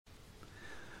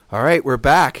All right, we're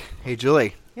back. Hey,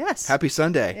 Julie. Yes. Happy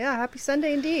Sunday. Yeah, happy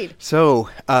Sunday indeed. So,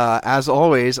 as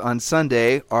always, on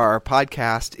Sunday, our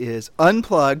podcast is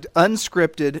unplugged,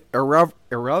 unscripted,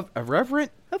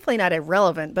 irreverent? Hopefully not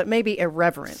irrelevant, but maybe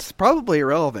irreverent. It's probably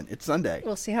irrelevant. It's Sunday.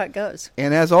 We'll see how it goes.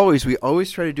 And as always, we always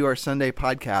try to do our Sunday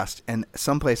podcast in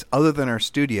someplace other than our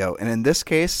studio. And in this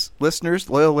case, listeners,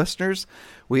 loyal listeners,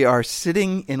 we are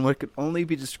sitting in what could only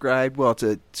be described, well, it's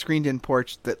a screened-in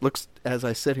porch that looks, as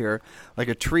I sit here, like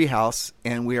a tree house.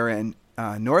 And we are in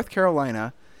North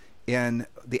Carolina in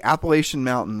the Appalachian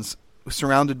Mountains,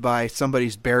 surrounded by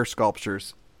somebody's bear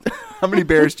sculptures. How many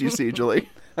bears do you see, Julie?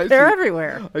 They're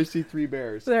everywhere. I see 3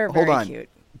 bears. They're Hold very on. cute.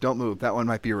 Don't move. That one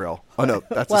might be real. Oh, no.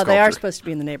 That's a well, they are sculpture. supposed to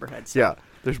be in the neighborhood. So. Yeah.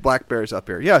 There's black bears up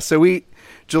here. Yeah. So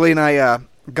Julie and I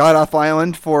got off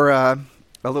island for a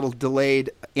little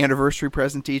delayed anniversary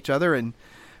present to each other. And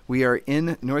we are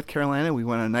in North Carolina. We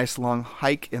went on a nice long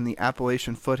hike in the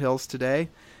Appalachian foothills today.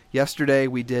 Yesterday,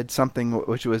 we did something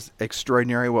which was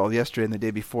extraordinary. Well, yesterday and the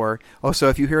day before. Also,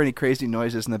 if you hear any crazy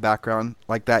noises in the background,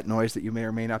 like that noise that you may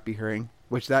or may not be hearing,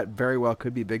 which that very well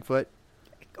could be Bigfoot.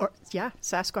 Or, yeah,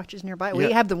 Sasquatch is nearby. Yeah.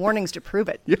 We have the warnings to prove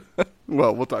it. Yeah.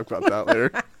 Well, we'll talk about that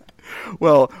later.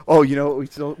 Well, you know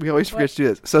what? We always forget to do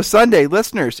this. So Sunday,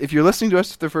 listeners, if you're listening to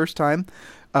us for the first time,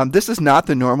 this is not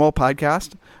the normal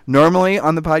podcast. Normally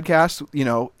on the podcast,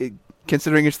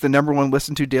 considering it's the number 1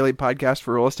 listened to daily podcast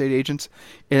for real estate agents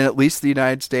in at least the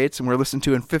United States, and we're listened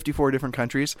to in 54 different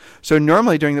countries. So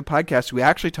normally during the podcast, we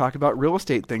actually talk about real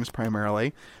estate things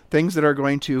primarily, things that are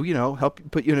going to, help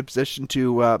put you in a position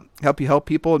to help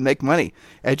people and make money,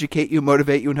 educate you,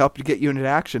 motivate you, and help to get you into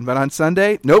action. But on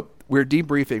Sunday, nope, we're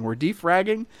debriefing, we're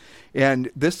defragging.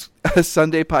 And this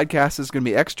Sunday podcast is going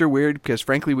to be extra weird because,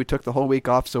 frankly, we took the whole week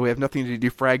off, so we have nothing to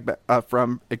defrag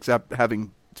from except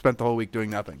having spent the whole week doing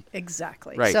nothing.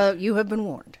 Exactly. Right. So you have been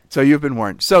warned.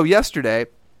 So yesterday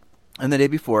and the day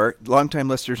before, longtime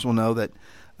listeners will know that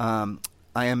I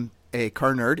am a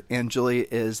car nerd, and Julie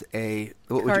is a...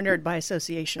 Car nerd by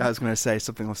association. I was going to say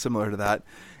something similar to that.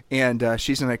 And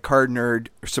she's in a car nerd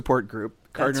support group.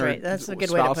 That's right. That's a good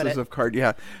way to put it. Spouses of card,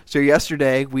 yeah. So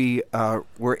yesterday we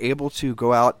were able to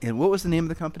go out, and what was the name of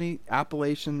the company?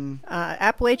 Appalachian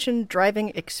Driving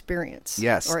Experience.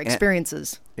 Yes. Or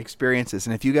Experiences. Experiences.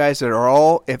 And if you guys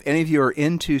if any of you are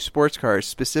into sports cars,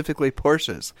 specifically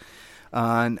Porsches,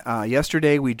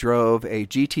 yesterday we drove a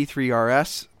GT3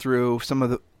 RS through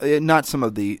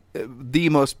the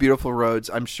most beautiful roads,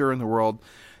 I'm sure, in the world.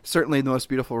 Certainly the most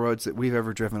beautiful roads that we've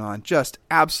ever driven on. Just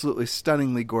absolutely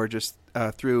stunningly gorgeous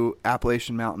through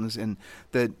Appalachian Mountains. And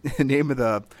the name of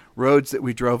the roads that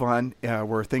we drove on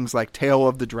were things like Tail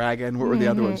of the Dragon. What were the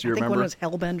other ones? Do you remember? I think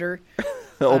one was Hellbender.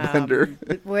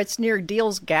 Hellbender. It's near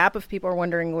Deals Gap, if people are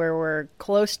wondering where we're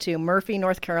close to. Murphy,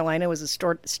 North Carolina was a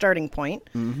starting point.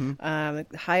 Mm-hmm.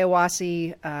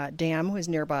 Hiawassee Dam was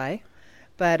nearby.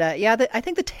 But, I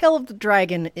think the Tail of the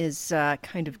Dragon is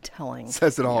kind of telling.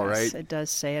 Says it all, right? It does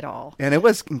say it all. And it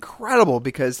was incredible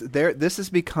because this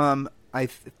has become,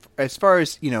 as far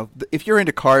as, if you're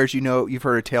into cars, you've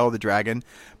heard of Tail of the Dragon.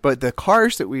 But the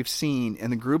cars that we've seen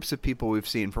and the groups of people we've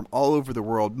seen from all over the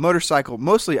world, motorcycle,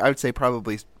 mostly I would say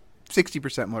probably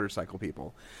 60% motorcycle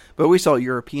people. But we saw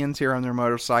Europeans here on their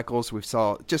motorcycles. We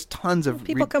saw just tons of...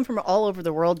 People come from all over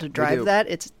the world to drive that.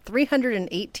 It's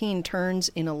 318 turns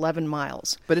in 11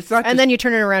 miles. But it's not... And then you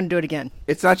turn it around and do it again.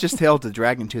 It's not just Tail of the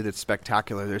Dragon, too, that's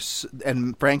spectacular.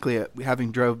 And frankly,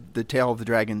 having drove the Tail of the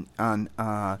Dragon on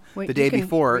the day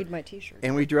before... read my T-shirt.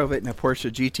 And we drove it in a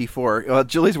Porsche GT4. Well,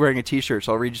 Julie's wearing a T-shirt,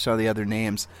 so I'll read you some of the other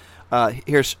names.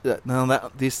 Here's... some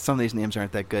of these names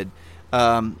aren't that good.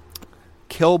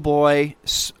 Killboy,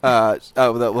 let's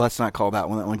not call that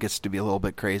one. That one gets to be a little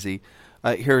bit crazy.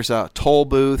 Here's a toll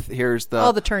booth. Here's the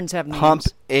all the turns have names. Hump,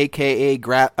 aka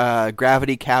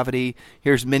gravity cavity.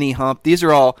 Here's mini hump. These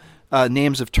are all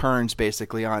names of turns,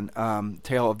 basically, on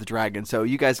Tail of the Dragon. So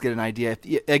you guys get an idea.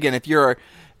 If you're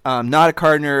not a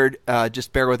car nerd,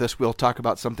 just bear with us. We'll talk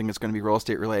about something that's going to be real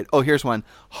estate related. Oh, here's one: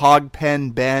 Hog Pen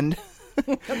Bend.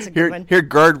 That's a good one. Here,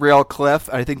 guardrail cliff.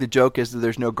 I think the joke is that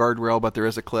there's no guardrail, but there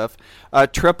is a cliff.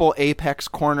 Triple apex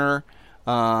corner.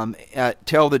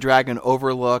 Tail of the Dragon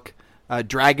overlook.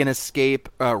 Dragon escape.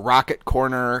 Rocket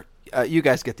corner. You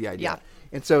guys get the idea. Yeah.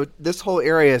 And so this whole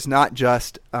area is not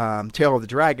just Tail of the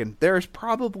Dragon. There's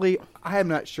probably, I am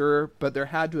not sure, but there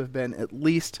had to have been at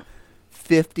least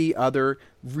 50 other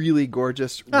really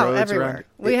gorgeous roads everywhere. around.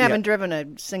 We haven't driven a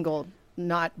single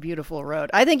not beautiful road.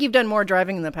 I think you've done more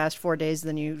driving in the past 4 days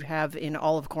than you have in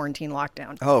all of quarantine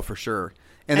lockdown. Oh, for sure.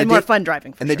 And more fun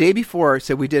driving, the day before,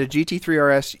 so we did a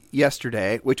GT3 RS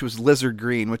yesterday, which was lizard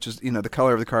green, which is, the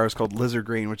color of the car is called lizard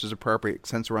green, which is appropriate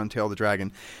since we're on Tail of the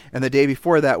Dragon. And the day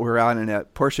before that, we were out in a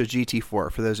Porsche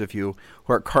GT4, for those of you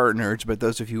who are car nerds, but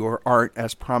those of you who aren't,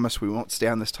 as promised, we won't stay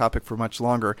on this topic for much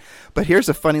longer. But here's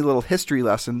a funny little history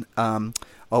lesson.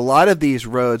 A lot of these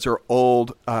roads are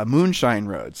old moonshine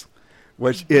roads,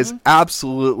 which is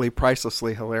absolutely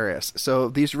pricelessly hilarious. So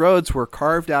these roads were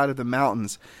carved out of the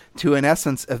mountains to, in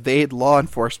essence, evade law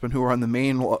enforcement who were on the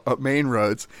main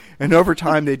roads. And over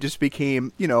time, they just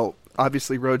became,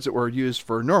 obviously roads that were used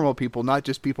for normal people, not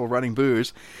just people running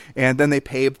booze. And then they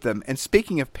paved them. And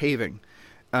speaking of paving,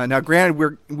 now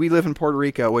granted, we live in Puerto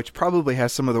Rico, which probably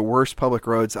has some of the worst public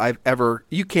roads I've ever.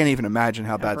 You can't even imagine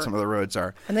how bad some of the roads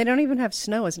are. And they don't even have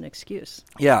snow as an excuse.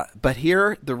 Yeah, but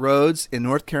here, the roads in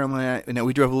North Carolina,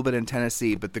 we drove a little bit in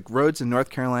Tennessee, but the roads in North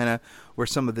Carolina were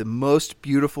some of the most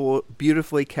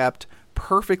beautifully kept,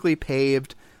 perfectly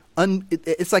paved.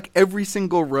 It's like every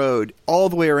single road all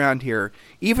the way around here,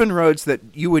 even roads that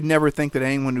you would never think that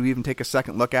anyone would even take a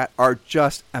second look at, are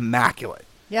just immaculate.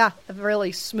 Yeah,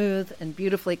 really smooth and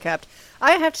beautifully kept.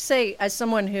 I have to say, as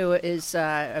someone who is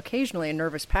occasionally a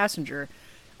nervous passenger,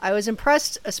 I was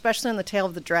impressed, especially on the Tail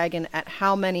of the Dragon, at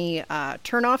how many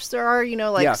turnoffs there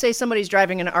are. Say somebody's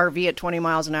driving an RV at 20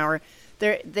 miles an hour.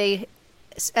 They,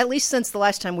 at least since the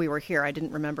last time we were here, I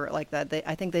didn't remember it like that.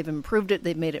 I think they've improved it.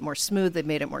 They've made it more smooth. They've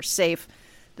made it more safe.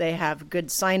 They have good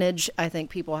signage. I think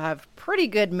people have pretty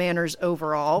good manners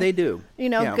overall. They do.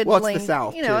 Good well, lane. It's the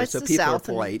South, too, it's so the people South,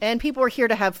 are polite. And people are here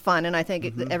to have fun, and I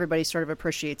think everybody sort of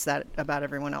appreciates that about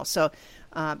everyone else. So,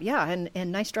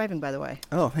 and nice driving, by the way.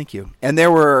 Oh, thank you. And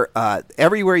there were,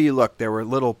 everywhere you looked, there were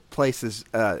little places,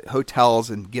 hotels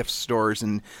and gift stores,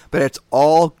 but it's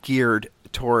all geared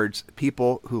towards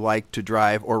people who like to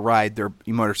drive or ride their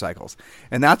motorcycles.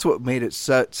 And that's what made it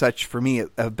such, for me,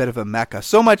 a bit of a mecca.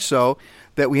 So much so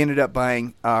that we ended up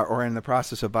buying, or in the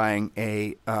process of buying,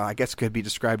 I guess it could be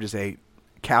described as a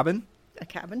cabin. A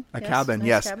cabin? A yes, cabin, nice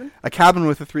yes. Cabin. A cabin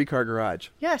with a 3-car garage.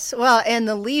 Yes. Well, and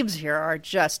the leaves here are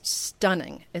just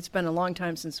stunning. It's been a long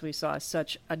time since we saw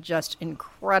such a just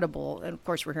incredible, and of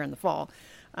course we're here in the fall,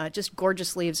 just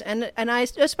gorgeous leaves. And a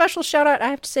special shout out, I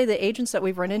have to say, the agents that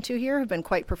we've run into here have been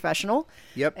quite professional.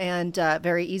 Yep. And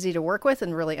very easy to work with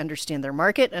and really understand their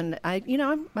market. And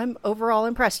I'm overall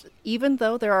impressed, even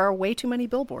though there are way too many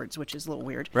billboards, which is a little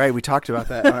weird. Right. We talked about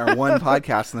that on our one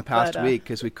podcast in the past week,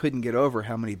 because we couldn't get over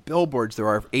how many billboards there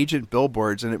are, agent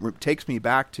billboards. And it takes me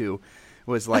back to,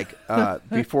 was like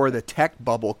before the tech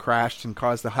bubble crashed and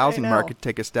caused the housing market to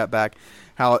take a step back,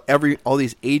 how all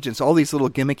these agents, all these little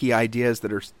gimmicky ideas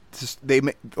that are just, they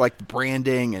make, like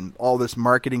branding and all this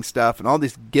marketing stuff and all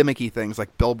these gimmicky things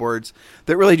like billboards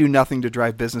that really do nothing to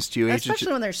drive business to you.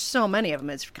 Especially when there's so many of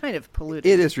them, it's kind of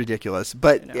polluted. It is ridiculous.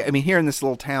 But I mean, here in this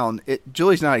little town,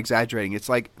 Julie's not exaggerating. It's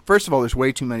like, first of all, there's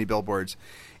way too many billboards.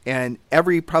 And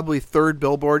every probably third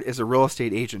billboard is a real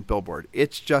estate agent billboard.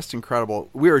 It's just incredible.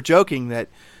 We were joking that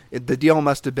the deal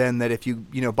must have been that if you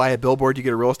buy a billboard, you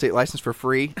get a real estate license for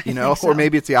free, so. Or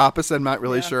maybe it's the opposite. I'm not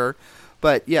really sure.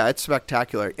 But yeah, it's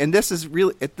spectacular. And this has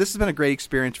been a great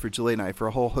experience for Julie and I for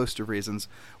a whole host of reasons.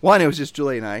 One, it was just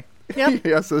Julie and I. Yep.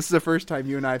 Yeah, so this is the first time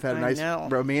you and I have had a nice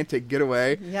romantic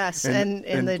getaway. Yes, and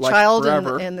the like child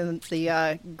forever. and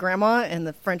the grandma and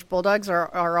the French bulldogs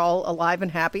are all alive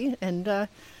and happy, and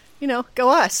go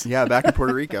us. Yeah, back in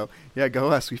Puerto Rico. Yeah, go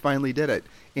us. We finally did it.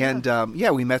 And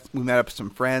we met up with some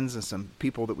friends and some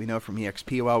people that we know from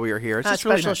EXP while we were here. It's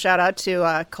really special nice. shout out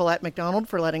to Colette McDonald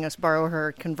for letting us borrow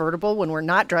her convertible when we're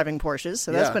not driving Porsches.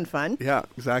 So that's been fun. Yeah,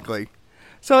 exactly.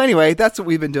 So anyway, that's what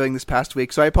we've been doing this past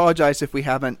week. So I apologize if we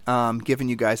haven't given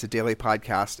you guys a daily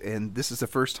podcast. And this is the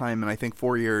first time in I think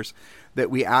 4 years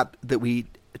that we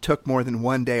took more than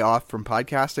one day off from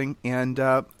podcasting. And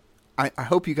I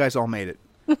hope you guys all made it.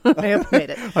 I hope made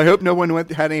it. I hope no one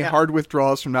had any hard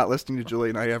withdrawals from not listening to Julie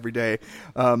and I every day.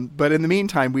 But in the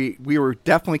meantime, we were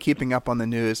definitely keeping up on the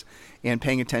news and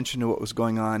paying attention to what was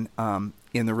going on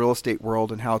in the real estate world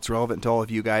and how it's relevant to all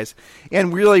of you guys.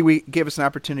 And really, we gave us an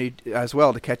opportunity as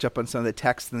well to catch up on some of the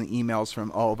texts and the emails from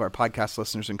all of our podcast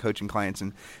listeners and coaching clients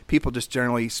and people just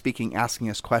generally speaking, asking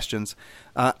us questions.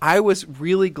 I was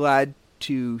really glad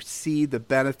to see the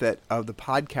benefit of the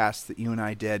podcast that you and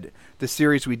I did, the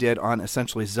series we did on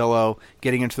essentially Zillow,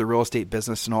 getting into the real estate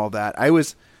business and all that. I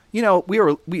was,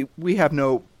 we're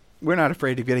not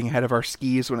afraid of getting ahead of our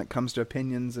skis when it comes to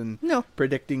opinions and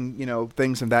predicting,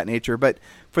 things of that nature. But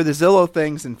for the Zillow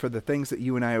things and for the things that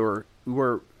you and I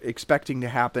were expecting to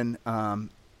happen,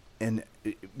 and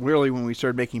really when we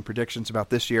started making predictions about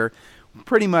this year,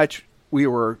 pretty much we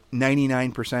were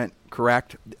 99%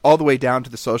 correct, all the way down to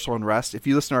the social unrest. If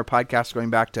you listen to our podcast going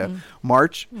back to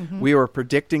March, we were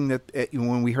predicting that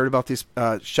when we heard about these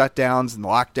shutdowns and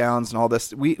lockdowns and all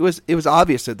this, it was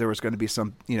obvious that there was going to be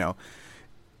some,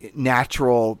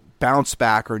 natural bounce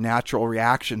back or natural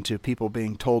reaction to people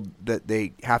being told that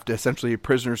they have to essentially be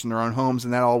prisoners in their own homes,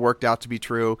 and that all worked out to be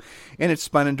true. And it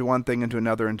spun into one thing, into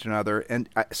another, And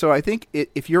so I think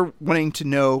if you're wanting to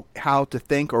know how to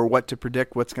think or what to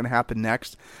predict what's going to happen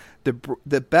next,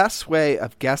 the best way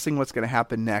of guessing what's going to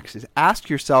happen next is ask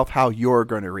yourself how you're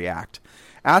going to react.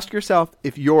 Ask yourself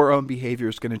if your own behavior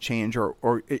is going to change,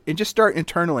 and just start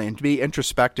internally and be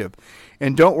introspective,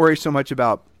 and don't worry so much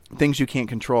about things you can't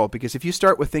control. Because if you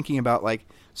start with thinking about,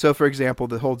 so for example,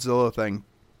 the whole Zillow thing,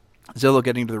 Zillow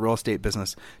getting into the real estate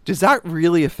business, does that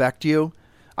really affect you?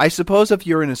 I suppose if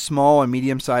you're in a small and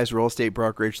medium-sized real estate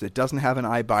brokerage that doesn't have an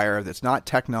iBuyer, that's not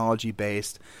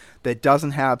technology-based, that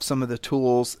doesn't have some of the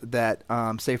tools that,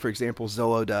 say, for example,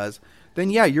 Zillow does, then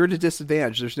yeah, you're at a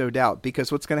disadvantage, there's no doubt.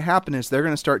 Because what's going to happen is they're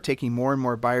going to start taking more and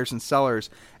more buyers and sellers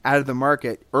out of the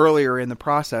market earlier in the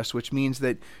process, which means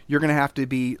that you're going to have to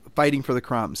be fighting for the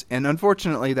crumbs. And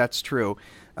unfortunately, that's true.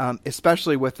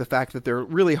 Especially with the fact that they're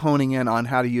really honing in on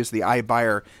how to use the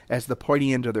iBuyer as the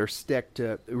pointy end of their stick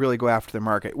to really go after the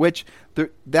market, which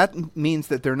that means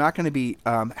that they're not going to be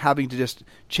having to just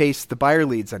chase the buyer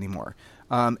leads anymore.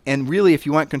 And really, if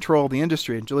you want control of the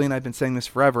industry, and Julie and I have been saying this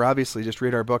forever, obviously, just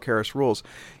read our book, Harris Rules.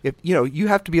 If you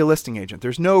have to be a listing agent.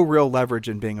 There's no real leverage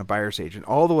in being a buyer's agent.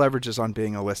 All the leverage is on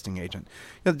being a listing agent.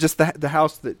 Just the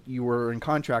house that you were in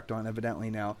contract on, evidently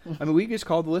now. I mean, we just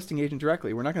call the listing agent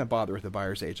directly. We're not going to bother with the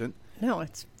buyer's agent. No,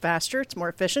 it's faster. It's more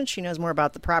efficient. She knows more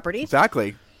about the property.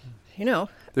 Exactly.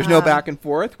 There's no back and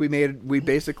forth. We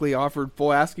basically offered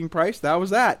full asking price. That was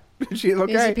that. Easy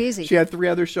peasy. She had 3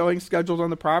 other showings scheduled on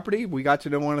the property. We got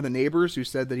to know one of the neighbors who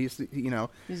said that he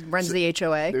runs the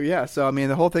HOA. Yeah, so I mean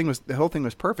the whole thing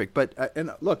was perfect. But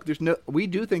and look, we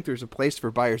do think there's a place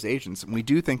for buyers agents, and we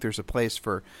do think there's a place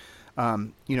for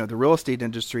the real estate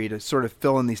industry to sort of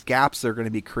fill in these gaps that are going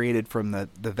to be created from the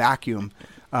vacuum.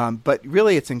 But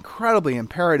really, it's incredibly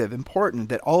important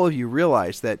that all of you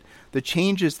realize that the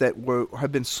changes that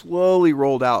have been slowly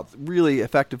rolled out really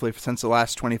effectively since the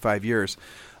last 25 years,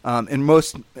 and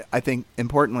most, I think,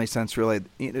 importantly, since really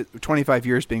 25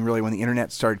 years being really when the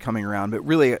internet started coming around, but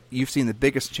really you've seen the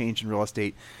biggest change in real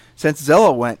estate since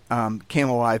Zillow came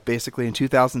alive basically in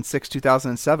 2006,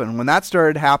 2007. When that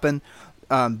started to happen,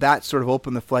 that sort of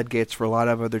opened the floodgates for a lot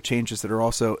of other changes that are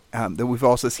also that we've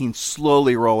also seen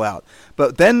slowly roll out.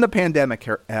 But then the pandemic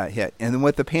hit, and then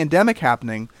with the pandemic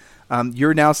happening,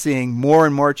 you're now seeing more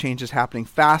and more changes happening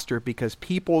faster because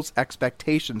people's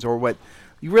expectations, or what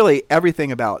really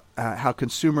everything about how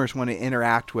consumers want to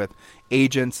interact with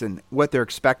agents and what they're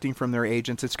expecting from their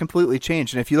agents, it's completely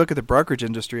changed. And if you look at the brokerage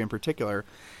industry in particular,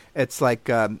 it's like,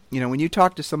 when you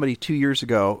talk to somebody 2 years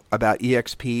ago about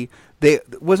EXP,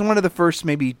 it was one of the first,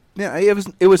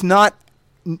 it was not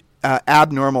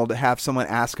abnormal to have someone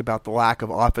ask about the lack of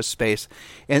office space,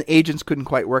 and agents couldn't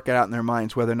quite work it out in their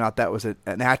minds whether or not that was an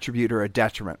attribute or a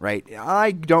detriment, right?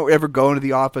 I don't ever go into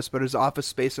the office, but is office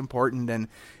space important? And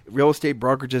real estate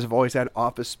brokerages have always had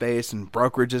office space, and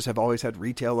brokerages have always had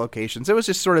retail locations. It was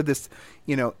just sort of this,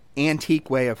 antique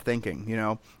way of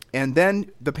thinking, And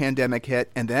then the pandemic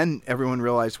hit, and then everyone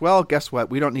realized, well, guess what?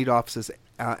 We don't need offices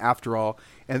after all.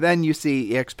 And then you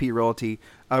see eXp Realty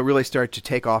really start to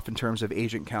take off in terms of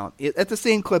agent count at the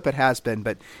same clip it has been,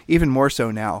 but even more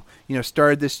so now.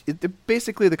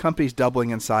 Basically the company's doubling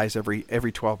in size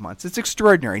every 12 months. It's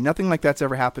extraordinary. Nothing like that's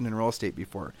ever happened in real estate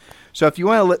before. So if you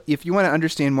want to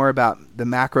understand more about the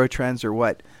macro trends, or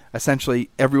what essentially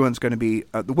everyone's going to be,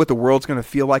 what the world's going to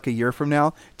feel like a year from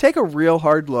now, take a real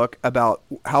hard look about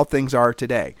how things are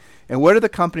today. And what are the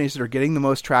companies that are getting the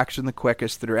most traction the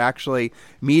quickest, that are actually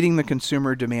meeting the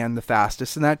consumer demand the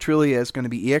fastest? And that truly is going to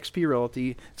be eXp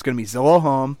Realty. It's going to be Zillow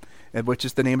Home, which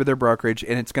is the name of their brokerage.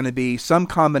 And it's going to be some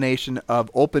combination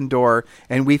of Open Door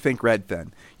and we think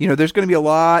Redfin. There's going to be a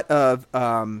lot of,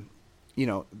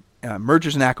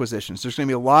 mergers and acquisitions. There's going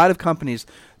to be a lot of companies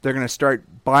that are going to start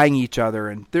buying each other,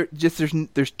 and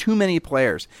there's too many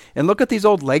players. And look at these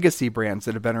old legacy brands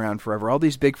that have been around forever, all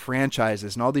these big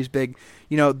franchises and all these big,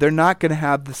 they're not going to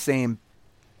have the same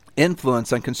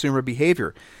influence on consumer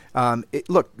behavior.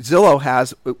 Look, Zillow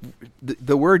has,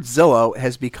 the word Zillow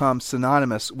has become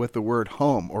synonymous with the word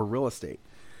home or real estate.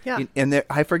 Yeah. And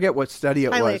I forget what study it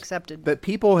was. Highly accepted. But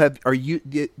people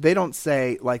they don't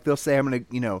say, they'll say, I'm going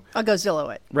to, I'll go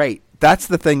Zillow it. Right. That's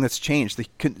the thing that's changed.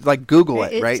 Like Google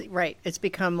it, right? Right. It's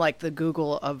become like the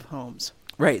Google of homes.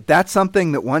 Right. That's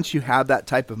something that once you have that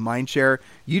type of mind share,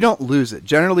 you don't lose it.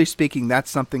 Generally speaking, that's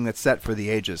something that's set for the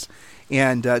ages.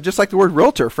 And just like the word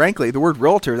realtor, frankly, the word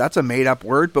realtor, that's a made-up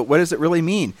word, but what does it really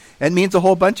mean? It means a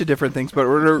whole bunch of different things, but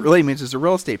what it really means is a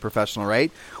real estate professional, right?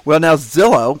 Well, now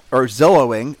Zillow, or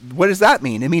Zillowing, what does that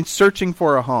mean? It means searching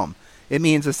for a home. It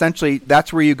means essentially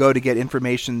that's where you go to get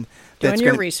information. Doing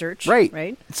your research.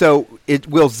 Right. So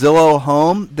will Zillow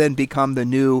Home then become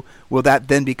the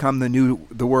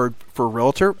word for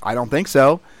realtor? I don't think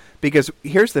so. Because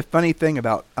here's the funny thing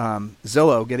about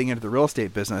Zillow getting into the real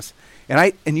estate business.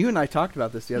 And you and I talked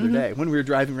about this the other day when we were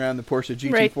driving around the Porsche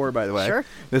GT4, by the way. Sure.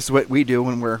 This is what we do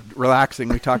when we're relaxing.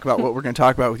 We talk about what we're going to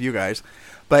talk about with you guys.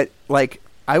 But like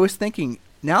I was thinking,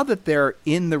 now that they're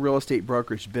in the real estate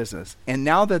brokerage business, and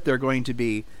now that they're going to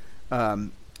be,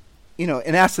 in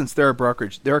essence, they're a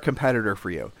brokerage. They're a competitor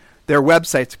for you. Their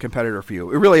website's a competitor for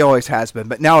you. It really always has been,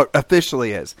 but now it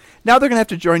officially is. Now they're going to have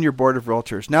to join your board of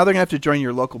realtors. Now they're going to have to join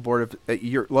your local board of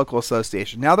your local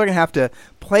association. Now they're going to have to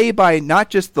play by not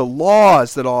just the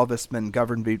laws that all of us been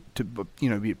governed be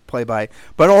play by,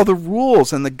 but all the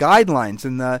rules and the guidelines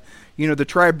and the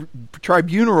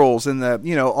tribunals and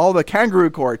all the kangaroo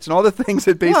courts and all the things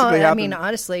that basically happen. I mean,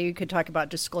 honestly, you could talk about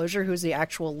disclosure, who's the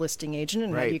actual listing agent,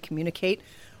 and how you communicate.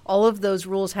 All of those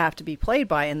rules have to be played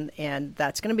by, and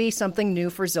that's going to be something new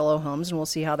for Zillow Homes, and we'll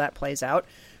see how that plays out.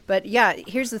 But yeah,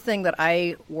 here's the thing that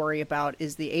I worry about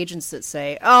is the agents that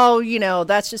say,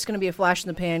 that's just going to be a flash in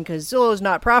the pan because Zillow's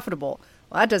not profitable.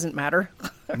 Well, that doesn't matter,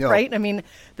 right? I mean,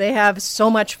 they have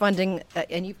so much funding,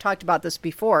 and you've talked about this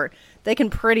before. They can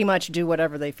pretty much do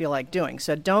whatever they feel like doing.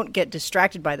 So don't get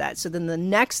distracted by that. So then the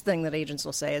next thing that agents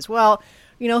will say is, well,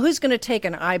 who's going to take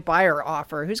an iBuyer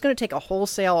offer? Who's going to take a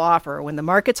wholesale offer when the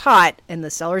market's hot and the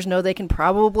sellers know they can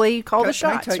probably call the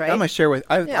shots, right? I'm going to share with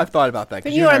I've thought about that.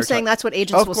 But you know what I'm saying? That's what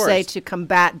agents will say to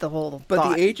combat the whole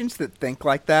But the agents that think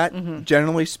like that,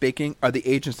 generally speaking, are the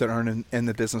agents that aren't in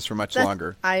the business for much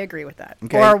longer. I agree with that.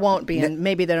 Okay? Or won't be, and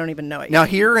maybe they don't even know it yet. Now,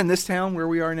 here in this town where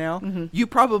we are now, you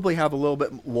probably have a little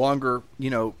bit longer,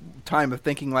 time of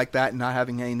thinking like that and not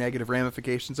having any negative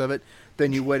ramifications of it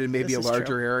than you would in maybe a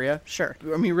larger area. Sure.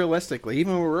 I mean, realistically,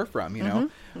 even where we're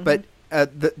from, But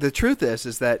the truth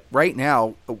is that right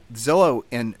now, Zillow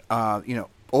and,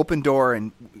 Open Door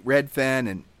and Redfin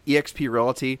and eXp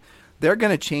Realty, they're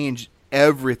going to change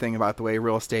everything about the way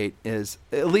real estate is,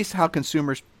 at least how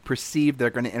consumers perceive they're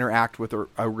going to interact with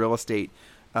a real estate,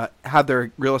 have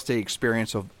their real estate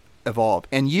experience evolve.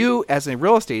 And you, as a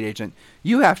real estate agent,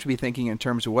 you have to be thinking in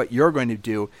terms of what you're going to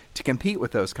do to compete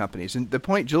with those companies. And the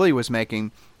point Julie was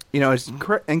making, is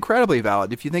incredibly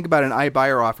valid. If you think about an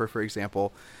iBuyer offer, for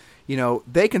example,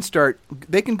 they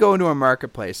can go into a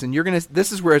marketplace, and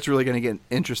this is where it's really going to get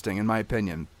interesting, in my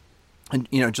opinion. And,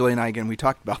 Julie and I, again, we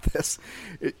talked about this.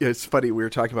 It's funny. We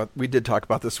did talk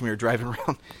about this when we were driving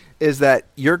around, is that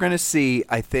you're going to see,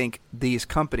 I think, these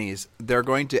companies, they're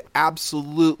going to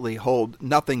absolutely hold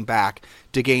nothing back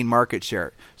to gain market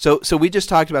share. So we just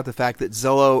talked about the fact that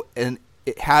Zillow, and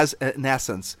it has, in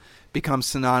essence, become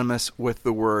synonymous with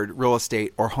the word real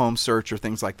estate or home search or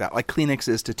things like that, like Kleenex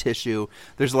is to tissue.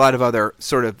 There's a lot of other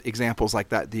sort of examples like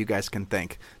that you guys can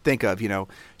think of,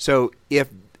 So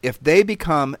if they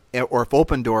become, or if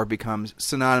Open Door becomes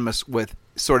synonymous with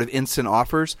sort of instant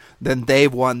offers, then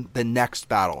they've won the next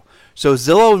battle. So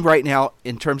Zillow right now,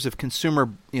 in terms of consumer,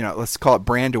 let's call it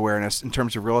brand awareness in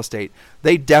terms of real estate,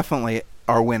 they definitely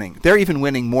are winning. They're even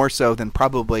winning more so than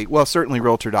certainly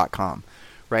Realtor.com,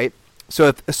 right?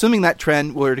 So assuming that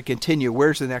trend were to continue,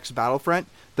 where's the next battlefront?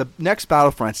 The next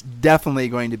battlefront's definitely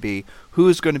going to be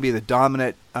who's going to be the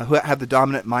dominant, who have the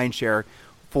dominant mind share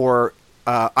for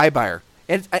iBuyer.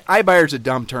 And iBuyer is a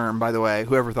dumb term, by the way.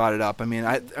 Whoever thought it up. I mean,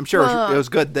 I'm sure it was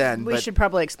good then. We should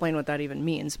probably explain what that even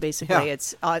means. Basically,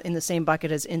 it's in the same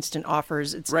bucket as instant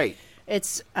offers. It's right.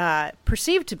 It's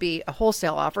perceived to be a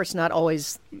wholesale offer. It's not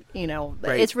always,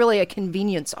 Right. It's really a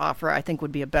convenience offer, I think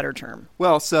would be a better term.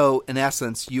 Well, so in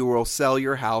essence, you will sell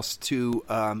your house to,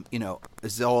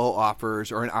 Zillow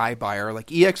offers or an iBuyer. Like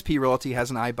eXp Realty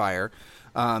has an iBuyer.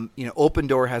 Open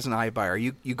Door has an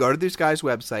iBuyer. You go to this guy's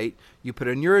website, you put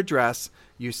in your address,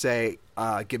 you say,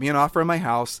 give me an offer on my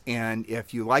house, and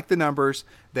if you like the numbers,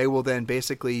 they will then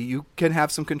basically, you can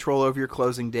have some control over your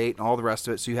closing date and all the rest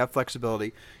of it, so you have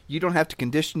flexibility. You don't have to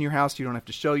condition your house, you don't have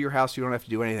to show your house, you don't have to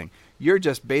do anything. You're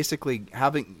just basically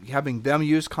having them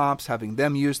use comps, having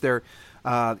them use their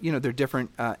their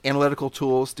different analytical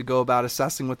tools to go about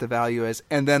assessing what the value is,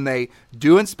 and then they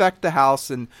do inspect the house,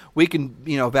 and we can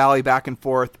volley back and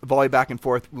forth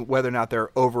whether or not they're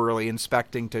overly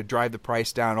inspecting to drive the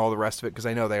price down, all the rest of it, because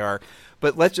I know they are.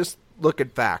 But let's just look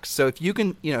at facts. So if you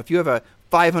can, if you have a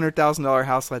 $500,000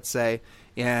 house, let's say,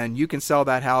 and you can sell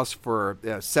that house for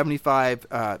 75,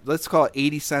 let's call it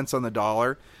 80 cents on the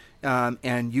dollar.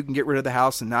 And you can get rid of the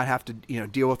house and not have to,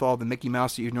 deal with all the Mickey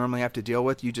Mouse that you normally have to deal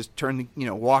with. You just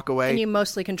walk away. And you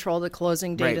mostly control the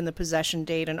closing date and the possession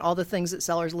date and all the things that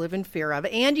sellers live in fear of.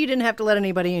 And you didn't have to let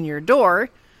anybody in your door,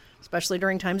 especially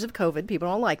during times of COVID. People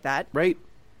don't like that. Right.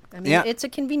 I mean, it's a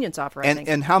convenience offer, I think.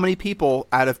 And how many people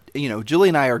out of, Julie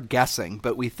and I are guessing,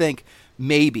 but we think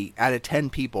maybe out of 10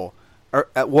 people, or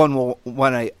one will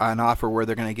want an offer where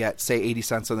they're going to get, say, 80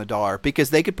 cents on the dollar, because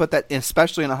they could put that,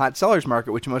 especially in a hot seller's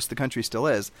market, which most of the country still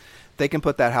is, they can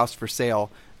put that house for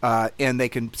sale, and they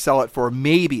can sell it for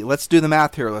maybe, let's do the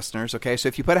math here, listeners, okay? So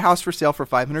if you put a house for sale for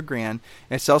 $500,000 and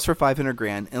it sells for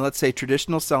 $500,000, and let's say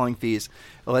traditional selling fees,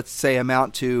 let's say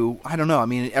amount to, I don't know, I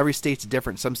mean, every state's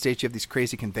different. Some states you have these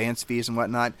crazy conveyance fees and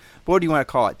whatnot. But what do you want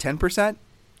to call it, 10%?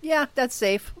 Yeah, that's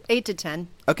safe. 8 to 10.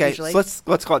 Okay, usually. so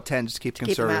let's call it 10 just to keep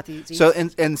conservative. Keep the math easy. So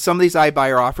and some of these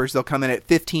iBuyer offers, they'll come in at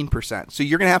 15%. So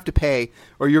you're going to have to pay,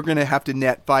 or you're going to have to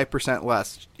net 5%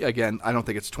 less. Again, I don't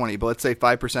think it's 20, but let's say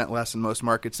 5% less in most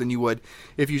markets than you would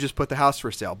if you just put the house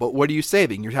for sale. But what are you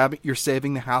saving? You're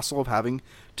saving the hassle of having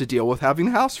to deal with having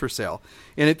the house for sale.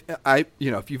 And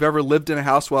if you've ever lived in a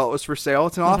house while it was for sale,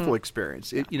 it's an awful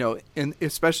experience. And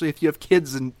especially if you have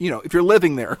kids and if you're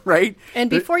living there, right? And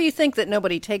before you think that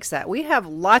nobody takes that, we have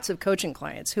lots of coaching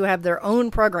clients who have their own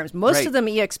programs. Most of them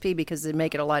EXP because they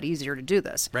make it a lot easier to do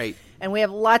this. Right. And we have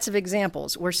lots of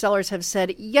examples where sellers have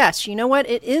said, yes, you know what,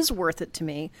 it is worth it to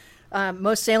me.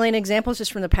 Most salient examples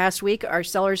just from the past week are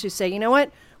sellers who say, you know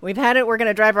what, we've had it. We're going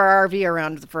to drive our RV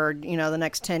around for, the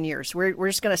next 10 years. We're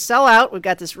just going to sell out. We've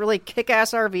got this really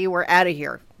kick-ass RV. We're out of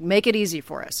here. Make it easy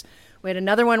for us. We had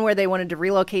another one where they wanted to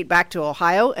relocate back to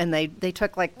Ohio, and they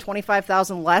took like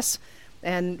 $25,000 less.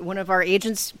 And one of our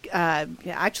agents,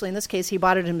 actually in this case, he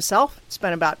bought it himself,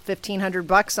 spent about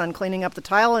 $1,500 on cleaning up the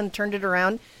tile and turned it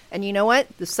around. And you know what?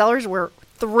 The sellers were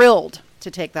thrilled to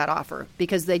take that offer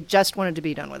because they just wanted to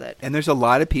be done with it. And there's a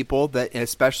lot of people that,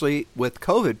 especially with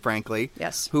COVID, frankly,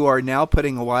 yes, who are now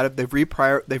putting a lot of they've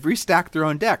restacked their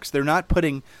own decks. They're not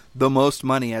putting the most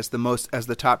money as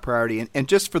the top priority. And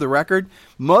just for the record,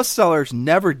 most sellers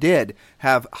never did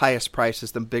have highest price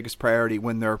as the biggest priority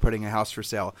when they were putting a house for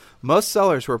sale. Most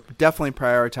sellers were definitely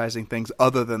prioritizing things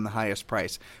other than the highest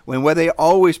price. What they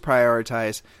always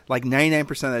prioritize, like 99%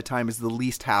 of the time, is the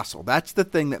least hassle. That's the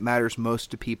thing that matters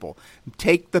most to people.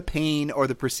 Take the pain or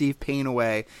the perceived pain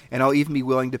away, and I'll even be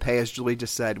willing to pay, as Julie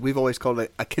just said, we've always called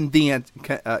it a convenience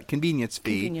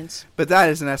fee. But that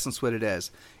is in essence what it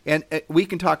is. And we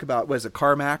can talk about, what is it,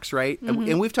 CarMax, right?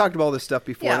 Mm-hmm. And we've talked about all this stuff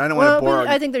before, and I don't want to bore.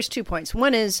 I think there's 2 points.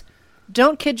 One is,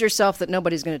 don't kid yourself that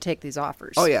nobody's going to take these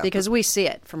offers. Oh, yeah. Because we see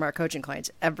it from our coaching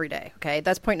clients every day, okay?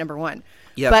 That's point number one.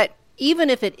 Yep. But even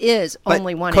if it is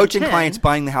only one in 10. Coaching clients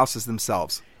buying the houses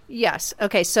themselves. Yes.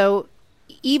 Okay, so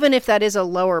even if that is a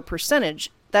lower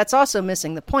percentage, that's also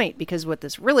missing the point, because what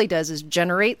this really does is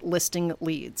generate listing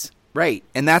leads. Right.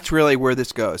 And that's really where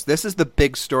this goes. This is the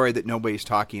big story that nobody's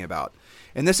talking about.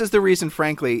 And this is the reason,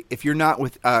 frankly, if you're not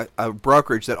with a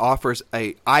brokerage that offers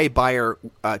a iBuyer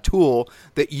tool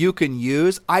that you can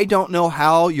use, I don't know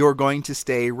how you're going to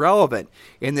stay relevant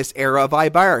in this era of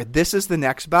iBuyer. This is the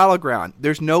next battleground.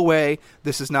 There's no way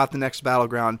this is not the next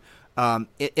battleground. Now,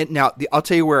 I'll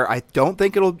tell you where I don't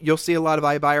think you'll see a lot of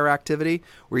iBuyer activity,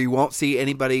 where you won't see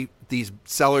these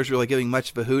sellers really giving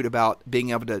much of a hoot about being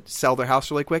able to sell their house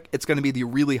really quick. It's going to be the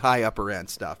really high upper end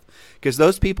stuff, because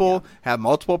those people have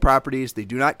multiple properties. They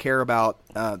do not care about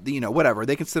whatever.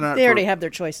 They can sit on it. They already have their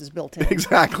choices built in.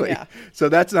 Exactly. Yeah. So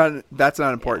that's not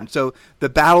important. Yeah. So the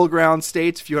battleground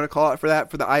states, if you want to call it for that,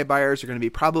 for the iBuyers, are going to be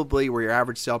probably where your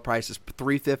average sale price is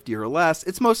 $350 or less.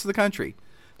 It's most of the country.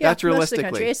 Yeah, that's realistically. Most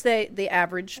of the country. It's the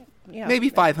average. Yeah, maybe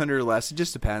 500 or less. It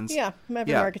just depends. Yeah,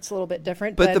 every market's a little bit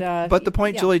different. But the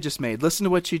point Julie just made, listen to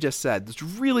what she just said. It's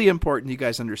really important you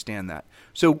guys understand that.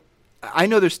 So I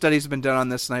know there's studies have been done on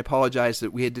this, and I apologize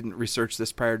that we didn't research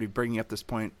this prior to bringing up this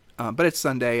point. But it's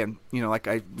Sunday, and like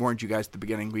I warned you guys at the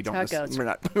beginning, we don't.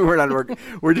 We're not working.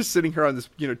 We're just sitting here on this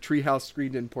treehouse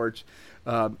screened-in porch,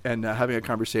 and having a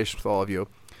conversation with all of you.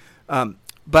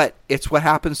 But it's what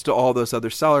happens to all those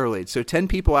other seller leads. So 10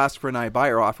 people ask for an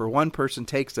iBuyer offer. One person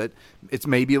takes it. It's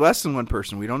maybe less than one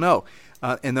person. We don't know.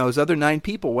 And those other 9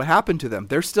 people, what happened to them?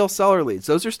 They're still seller leads.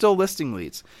 Those are still listing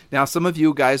leads. Now, some of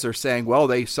you guys are saying, well,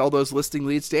 they sell those listing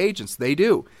leads to agents. They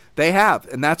do. They have.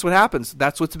 And that's what happens.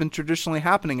 That's what's been traditionally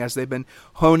happening as they've been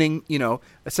honing,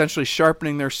 essentially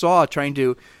sharpening their saw, trying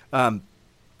to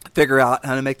figure out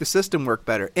how to make the system work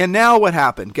better. And now what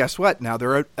happened? Guess what? Now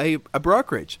they're a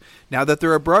brokerage. Now that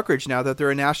they're a brokerage, now that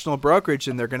they're a national brokerage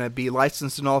and they're going to be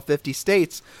licensed in all 50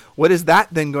 states, what is that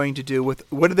then going to do with,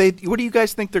 what do you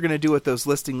guys think they're going to do with those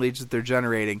listing leads that they're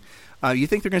generating? You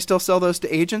think they're going to still sell those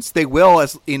to agents? They will,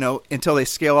 as you know, until they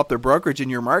scale up their brokerage in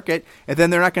your market, and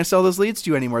then they're not going to sell those leads to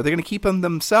you anymore. They're going to keep them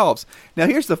themselves. Now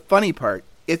here's the funny part.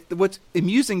 What's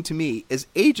amusing to me is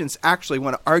agents actually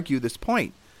want to argue this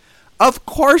point. Of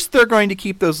course they're going to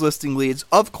keep those listing leads.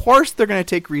 Of course they're going to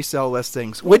take resale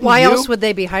listings. Why else would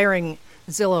they be hiring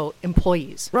Zillow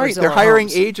employees? Right, Zillow they're hiring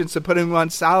homes? Agents and putting them on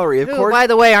salary. Of Who, course, by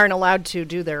the way, aren't allowed to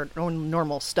do their own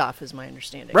normal stuff, is my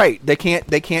understanding. right. They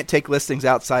can't take listings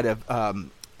outside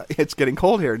of. It's getting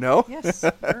cold here. No. Yes.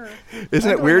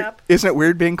 Isn't it weird? Isn't it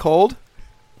weird being cold?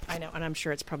 I know, and I'm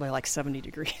sure it's probably like 70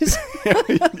 degrees.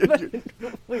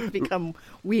 We've become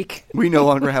weak. We no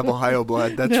longer have Ohio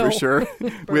blood, that's No. for sure.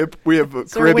 We have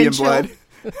Caribbean blood.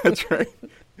 That's right.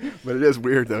 But it is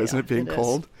weird, though, isn't it, being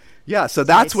cold? Yeah, so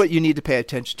that's what you need to pay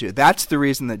attention to. That's the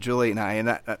reason that Julie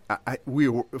and we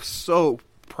were so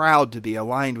proud to be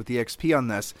aligned with EXP on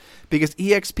this, because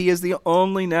EXP is the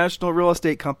only national real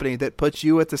estate company that puts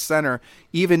you at the center,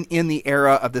 even in the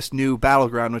era of this new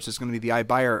battleground, which is going to be the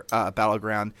iBuyer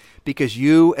battleground, because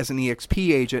you as an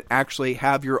EXP agent actually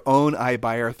have your own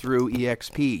iBuyer through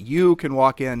EXP. You can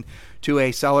walk in to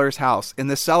a seller's house, and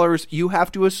the sellers, you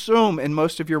have to assume in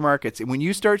most of your markets, and when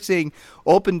you start seeing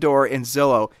Opendoor and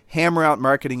Zillow hammer out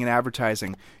marketing and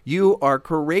advertising, you are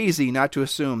crazy not to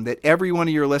assume that every one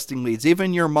of your listing leads,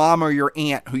 even your mom or your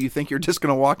aunt who you think you're just going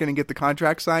to walk in and get the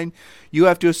contract signed, you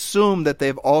have to assume that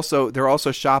they're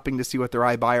also shopping to see what their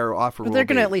iBuyer offer will be. They're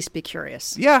going to at least be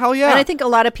curious. Yeah, hell yeah. And I think a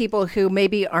lot of people who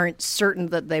maybe aren't certain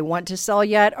that they want to sell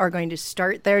yet are going to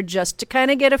start there just to kind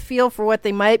of get a feel for what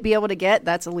they might be able to get.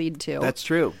 That's a lead too. That's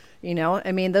true. You know,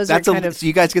 I mean, those are kind of so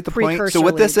you guys get the point. So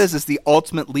what this is the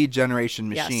ultimate lead generation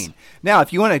machine. Yes. Now,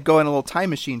 if you want to go on a little time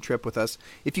machine trip with us,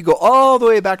 if you go all the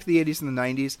way back to the 80s and the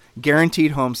 90s,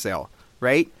 guaranteed home sale,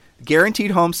 right? Guaranteed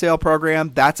home sale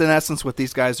program. That's in essence what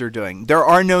these guys are doing. There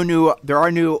are no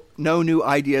new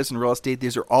ideas in real estate.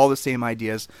 These are all the same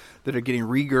ideas that are getting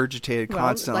regurgitated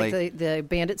constantly. Like the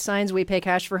bandit signs, we pay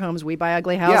cash for homes, we buy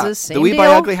ugly houses. Same the we deal. buy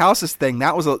ugly houses thing.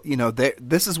 That was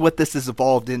this is what this has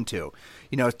evolved into.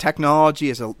 You know, technology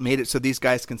has made it so these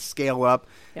guys can scale up,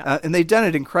 and they've done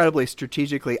it incredibly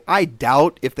strategically. I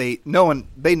doubt if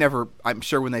I'm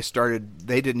sure when they started,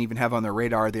 they didn't even have on their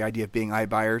radar the idea of being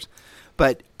iBuyers,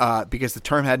 but because the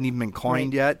term hadn't even been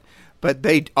coined yet. But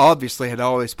they obviously had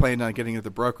always planned on getting into the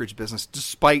brokerage business,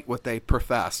 despite what they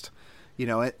professed. You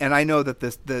know, and I know that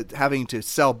the having to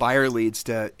sell buyer leads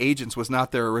to agents was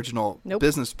not their original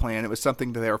business plan. It was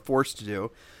something that they were forced to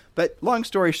do. But long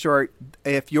story short,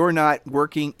 if you're not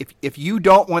working, if you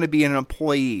don't want to be an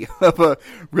employee of a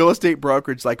real estate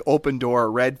brokerage like Opendoor or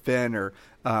Redfin or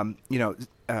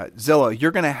Zillow,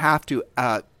 you're going to have to.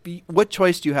 What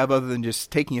choice do you have other than just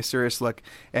taking a serious look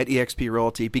at eXp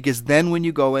Realty? Because then when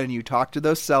you go in and you talk to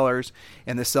those sellers,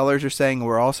 and the sellers are saying,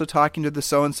 we're also talking to the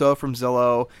so-and-so from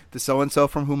Zillow, the so-and-so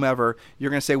from whomever, you're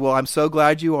going to say, well, I'm so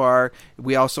glad you are.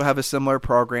 We also have a similar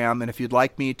program, and if you'd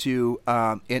like me to,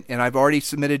 and I've already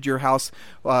submitted your house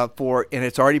and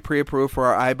it's already pre-approved for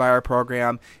our iBuyer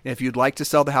program, and if you'd like to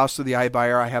sell the house to the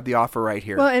iBuyer, I have the offer right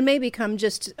here. Well, it may become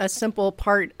just a simple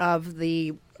part of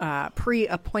the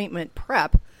pre-appointment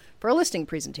prep for a listing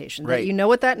presentation. Right. That you know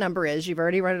what that number is. You've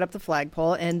already run it up the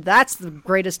flagpole, and that's the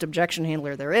greatest objection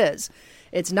handler there is.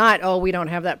 It's not, oh, we don't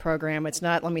have that program. It's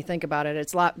not, let me think about it.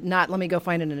 It's not, let me go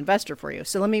find an investor for you.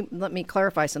 So let me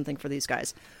clarify something for these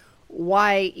guys.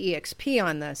 Why EXP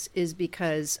on this is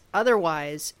because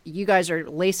otherwise you guys are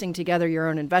lacing together your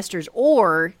own investors,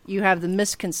 or you have the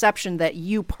misconception that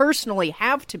you personally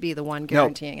have to be the one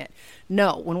guaranteeing it.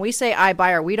 No, when we say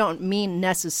iBuyer, we don't mean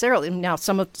necessarily. Now,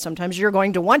 sometimes you're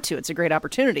going to want to. It's a great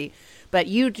opportunity. But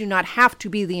you do not have to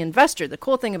be the investor. The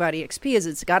cool thing about EXP is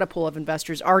it's got a pool of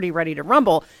investors already ready to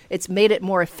rumble. It's made it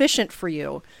more efficient for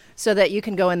you so that you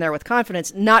can go in there with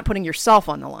confidence, not putting yourself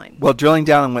on the line. Well, drilling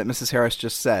down on what Mrs. Harris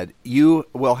just said, you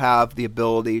will have the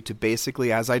ability to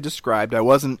basically, as I described, I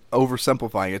wasn't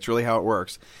oversimplifying. It's really how it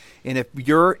works. And if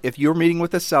you're meeting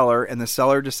with a seller and the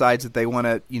seller decides that they want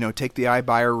to, take the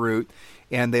iBuyer route,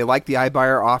 and they like the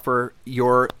iBuyer offer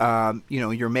you're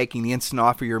making, the instant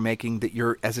offer you're making, that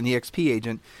you're, as an EXP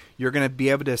agent, you're going to be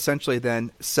able to essentially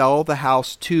then sell the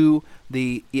house to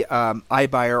the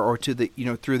iBuyer or to the,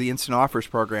 through the instant offers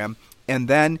program, and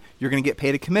then you're going to get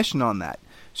paid a commission on that.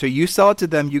 So you sell it to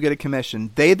them, you get a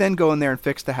commission. They then go in there and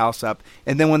fix the house up.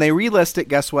 And then when they relist it,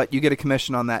 guess what? You get a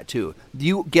commission on that too.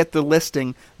 You get the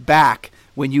listing back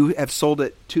when you have sold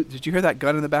it to, did you hear that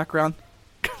gun in the background?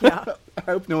 Yeah. I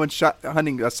hope no one's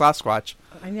hunting a Sasquatch.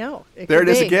 I know. There it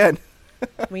is again.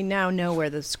 We now know where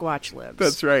the Squatch lives.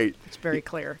 That's right. It's very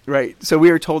clear. Right. So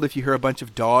we are told if you hear a bunch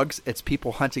of dogs, it's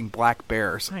people hunting black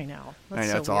bears. I know. I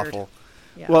know, it's awful.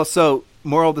 Yeah. Well, so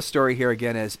moral of the story here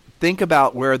again is think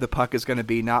about where the puck is going to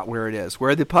be, not where it is.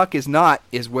 Where the puck is not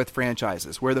is with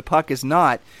franchises. Where the puck is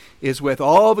not is with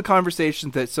all the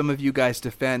conversations that some of you guys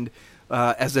defend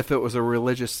as if it was a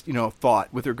religious,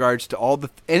 thought with regards to all the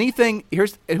anything.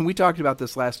 And we talked about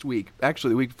this last week,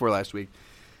 actually the week before last week.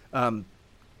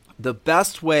 The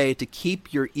best way to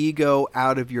keep your ego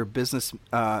out of your business,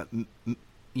 mind,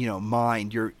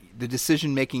 the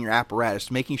decision making, your apparatus,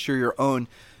 making sure your own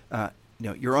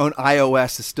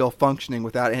iOS is still functioning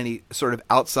without any sort of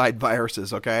outside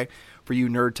viruses. Okay, for you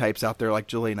nerd types out there like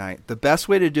Julie and I, the best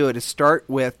way to do it is start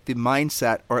with the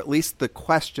mindset, or at least the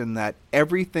question that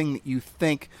everything that you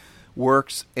think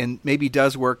works and maybe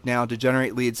does work now to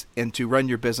generate leads and to run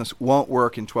your business won't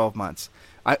work in 12 months.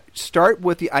 I start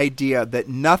with the idea that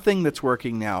nothing that's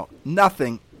working now,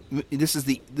 nothing, this is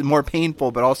the more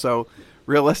painful, but also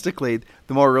realistically,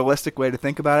 the more realistic way to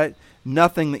think about it,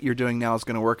 nothing that you're doing now is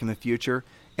going to work in the future.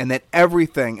 And that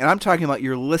everything, and I'm talking about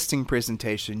your listing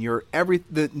presentation,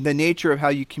 the nature of how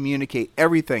you communicate,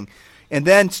 everything, and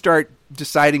then start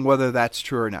deciding whether that's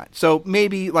true or not. So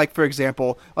maybe, like, for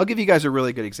example, I'll give you guys a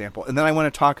really good example, and then I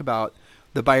want to talk about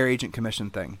the buyer agent commission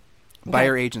thing. Okay.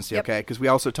 Buyer agency, yep. Okay? Because we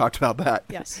also talked about that.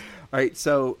 Yes. All right,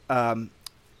 so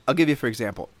I'll give you, for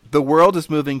example, the world is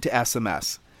moving to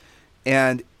SMS,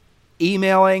 and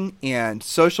emailing and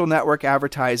social network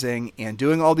advertising and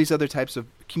doing all these other types of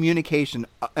communication,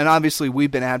 and obviously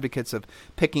we've been advocates of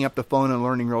picking up the phone and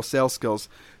learning real sales skills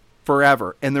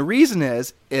forever. And the reason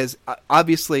is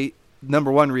obviously,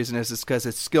 number one reason is because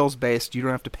it's skills based. You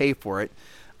don't have to pay for it.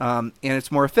 And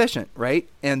it's more efficient, right?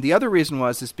 And the other reason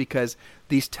is because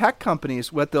these tech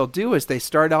companies, what they'll do is they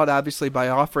start out obviously by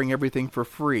offering everything for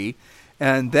free,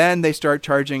 and then they start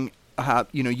charging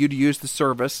you to use the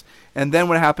service, and then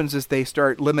what happens is they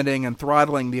start limiting and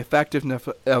throttling the effectiveness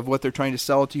of what they're trying to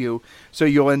sell to you, so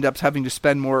you'll end up having to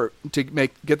spend more to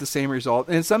get the same result.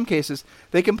 And in some cases,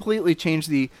 they completely change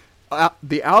the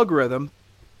algorithm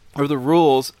or the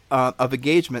rules of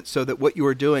engagement so that what you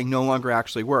are doing no longer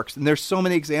actually works. And there's so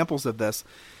many examples of this,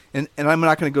 and I'm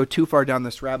not going to go too far down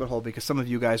this rabbit hole because some of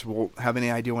you guys will have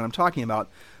any idea what I'm talking about.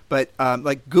 But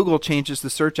like Google changes the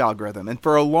search algorithm. And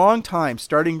for a long time,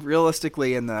 starting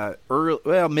realistically in the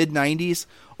mid-90s,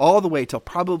 all the way till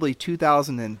probably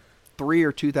 2003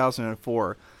 or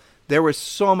 2004, there was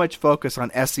so much focus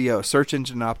on SEO, search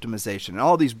engine optimization, and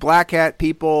all these black hat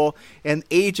people and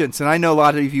agents. And I know a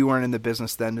lot of you weren't in the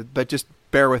business then, but just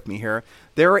bear with me here.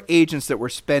 There are agents that were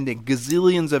spending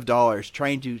gazillions of dollars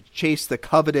trying to chase the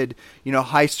coveted,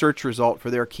 high search result for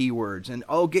their keywords. And,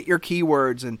 get your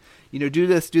keywords and, do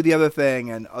this, do the other thing.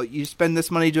 And you spend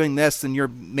this money doing this and your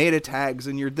meta tags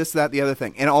and your this, that, the other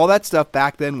thing. And all that stuff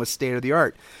back then was state of the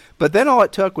art. But then all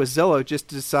it took was Zillow just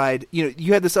to decide, you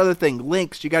had this other thing,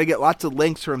 links. You got to get lots of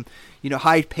links from,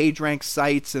 high page rank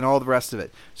sites and all the rest of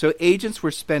it. So agents were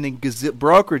spending,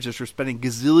 brokerages were spending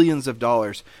gazillions of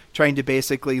dollars trying to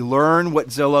basically learn what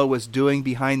Zillow was doing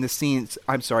behind the scenes.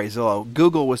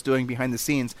 Google was doing behind the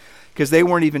scenes, because they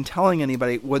weren't even telling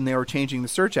anybody when they were changing the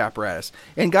search apparatus.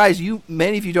 And guys,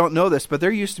 many of you don't know this, but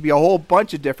there used to be a whole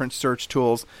bunch of different search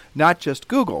tools, not just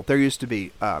Google. There used to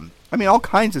be, all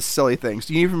kinds of silly things.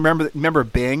 Do you even remember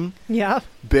Bing? Yeah.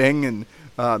 Bing and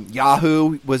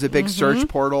Yahoo was a big search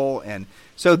portal. And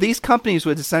so these companies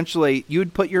would essentially,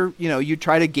 you'd put you'd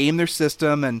try to game their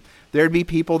system, and there'd be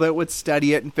people that would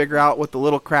study it and figure out what the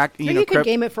little crack, you could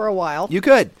game it for a while. You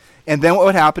could. And then what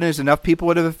would happen is enough people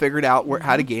would have figured out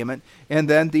how to game it, and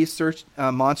then these search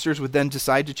monsters would then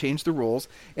decide to change the rules.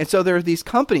 And so there are these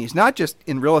companies, not just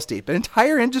in real estate, but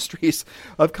entire industries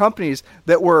of companies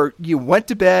that went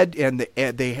to bed and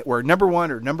they were number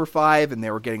 1 or number 5, and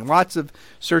they were getting lots of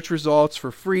search results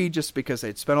for free just because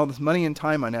they'd spent all this money and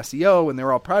time on SEO, and they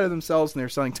were all proud of themselves, and they were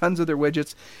selling tons of their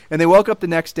widgets. And they woke up the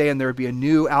next day and there would be a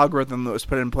new algorithm that was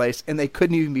put in place, and they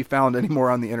couldn't even be found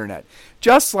anymore on the internet.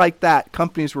 Just like that,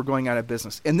 companies were going out of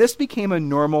business. And this became a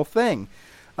normal thing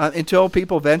until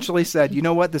people eventually said, you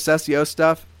know what, this SEO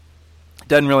stuff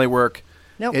doesn't really work.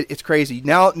 Nope. It's crazy.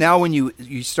 Now when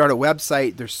you start a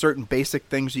website, there's certain basic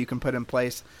things you can put in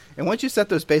place. And once you set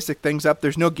those basic things up,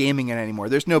 there's no gaming in it anymore.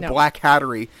 There's no black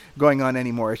hattery going on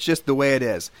anymore. It's just the way it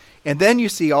is. And then you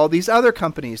see all these other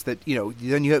companies that,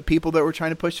 then you have people that were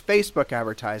trying to push Facebook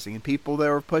advertising and people that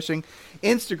were pushing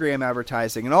Instagram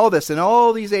advertising and all this and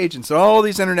all these agents and all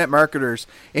these internet marketers.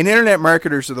 And internet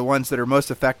marketers are the ones that are most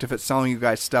effective at selling you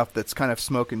guys stuff that's kind of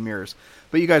smoke and mirrors.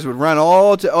 But you guys would run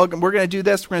we're going to do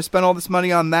this, we're going to spend all this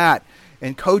money on that.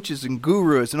 And coaches and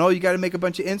gurus, and you got to make a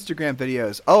bunch of Instagram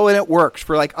videos. And it works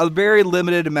for like a very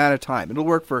limited amount of time. It'll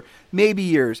work for maybe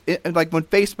years. Like when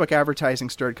Facebook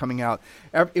advertising started coming out,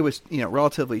 it was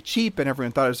relatively cheap, and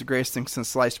everyone thought it was the greatest thing since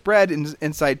sliced bread. And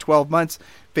inside 12 months,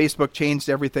 Facebook changed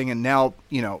everything, and now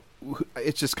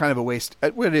it's just kind of a waste.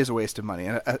 It is a waste of money,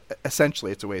 and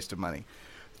essentially, it's a waste of money.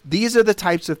 These are the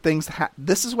types of things.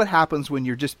 This is what happens when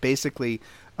you're just basically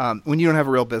when you don't have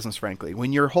a real business, frankly.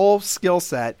 When your whole skill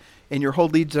set and your whole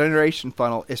lead generation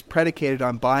funnel is predicated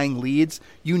on buying leads,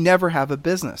 you never have a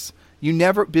business. You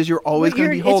never, because you're always going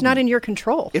to be holding. It's not in your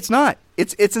control. It's not.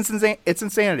 It's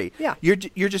insanity. Yeah. You're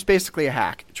just basically a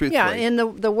hack, truthfully. Yeah, and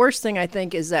the worst thing I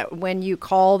think is that when you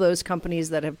call those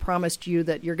companies that have promised you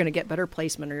that you're going to get better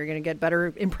placement or you're going to get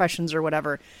better impressions or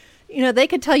whatever, they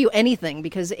could tell you anything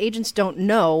because agents don't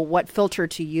know what filter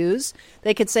to use.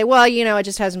 They could say, well, it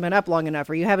just hasn't been up long enough,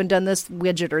 or you haven't done this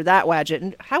widget or that widget.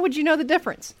 And how would you know the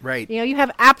difference? Right. You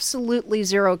have absolutely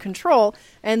zero control.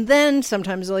 And then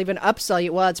sometimes they'll even upsell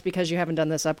you. Well, it's because you haven't done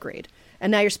this upgrade.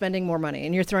 And now you're spending more money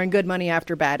and you're throwing good money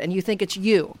after bad. And you think it's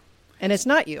you. And it's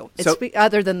not you. It's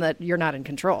other than that you're not in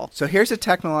control. So here's a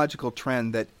technological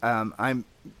trend that I'm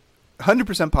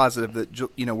 100% positive that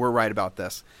we're right about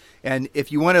this. And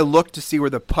if you want to look to see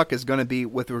where the puck is going to be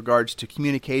with regards to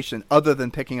communication, other than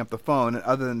picking up the phone and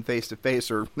other than face-to-face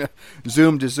or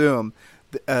Zoom to Zoom,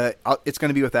 it's going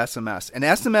to be with SMS. And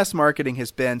SMS marketing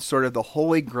has been sort of the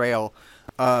holy grail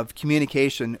of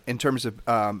communication in terms of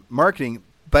marketing,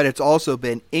 but it's also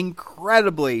been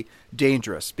incredibly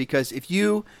dangerous because if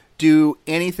you do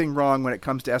anything wrong when it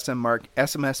comes to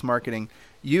SMS marketing,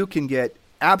 you can get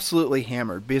absolutely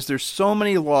hammered because there's so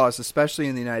many laws, especially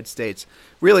in the United States.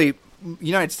 Really,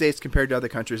 United States compared to other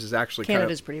countries is actually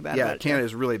Canada's pretty bad. Yeah,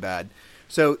 Canada's really bad.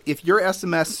 So if you're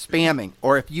SMS spamming,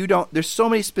 or if you don't, there's so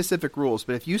many specific rules,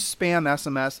 but if you spam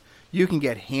SMS, you can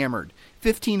get hammered.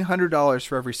 $1,500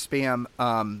 for every spam,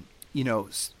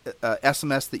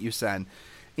 SMS that you send.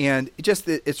 And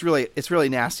it's really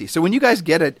nasty. So when you guys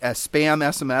get a spam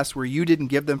SMS where you didn't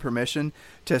give them permission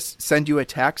to send you a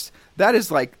text, that is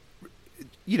like,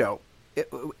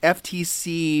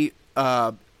 FTC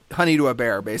honey to a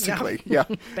bear, basically. Yeah.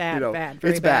 Bad,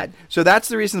 it's bad. So that's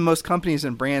the reason most companies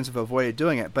and brands have avoided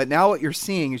doing it. But now what you're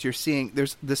seeing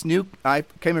there's this I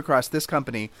came across this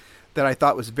company that I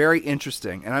thought was very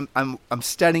interesting, and I'm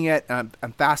studying it, and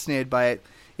I'm fascinated by it.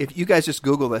 If you guys just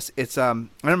Google this, it's I don't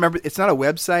remember. It's not a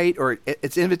website, or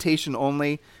it's invitation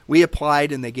only. We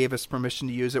applied and they gave us permission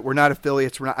to use it. We're not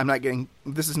affiliates. I'm not getting.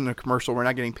 This isn't a commercial. We're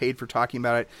not getting paid for talking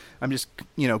about it. I'm just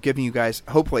giving you guys,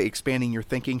 hopefully expanding your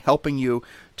thinking, helping you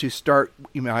to start.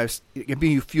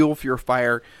 Giving you fuel for your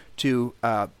fire to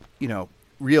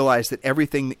realize that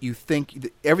everything that you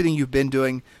think, everything you've been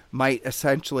doing might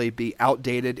essentially be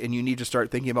outdated, and you need to start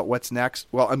thinking about what's next.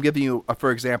 Well, I'm giving you for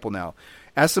example now.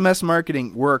 SMS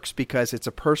marketing works because it's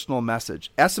a personal message.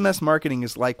 SMS marketing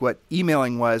is like what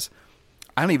emailing was,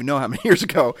 I don't even know how many years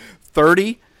ago,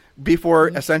 30, before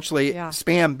essentially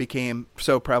spam became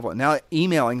so prevalent. Now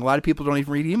emailing, a lot of people don't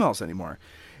even read emails anymore.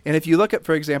 And if you look at,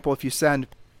 for example, if you send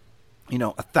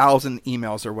 1,000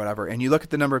 emails or whatever, and you look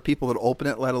at the number of people that open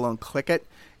it, let alone click it,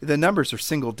 the numbers are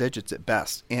single digits at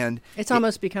best. And it's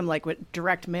almost become like what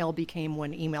direct mail became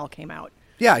when email came out.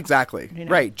 Yeah, exactly.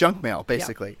 Right. Junk mail,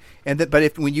 basically. Yeah.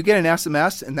 But when you get an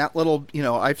SMS and that little,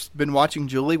 I've been watching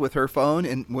Julie with her phone,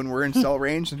 and when we're in cell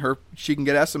range and she can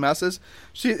get SMSs,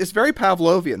 it's very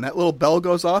Pavlovian. That little bell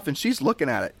goes off and she's looking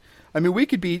at it. I mean, we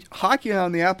could be hiking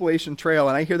on the Appalachian Trail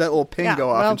and I hear that little ping go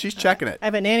off and she's checking it. I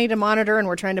have a nanny to monitor and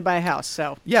we're trying to buy a house,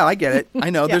 so. Yeah, I get it. I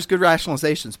know there's good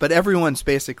rationalizations, but everyone's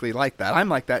basically like that. I'm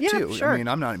like that too. Sure. I mean,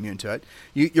 I'm not immune to it.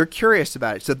 You're curious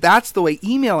about it. So that's the way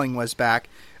emailing was back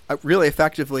really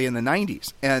effectively in the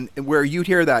 90s, and where you'd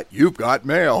hear that, you've got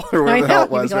mail, or whatever the hell it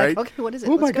was, right? Like, okay, what is it?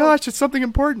 Oh my gosh, it's something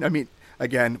important. I mean,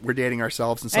 again, we're dating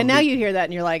ourselves. And now you hear that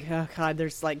and you're like, oh God,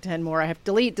 there's like 10 more. I have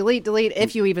to delete,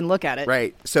 if you even look at it.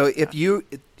 Right. So if you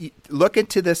look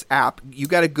into this app, you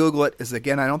got to Google it.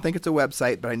 Again, I don't think it's a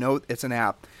website, but I know it's an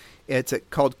app. It's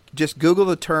called, just Google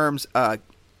the terms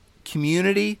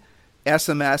community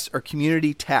SMS or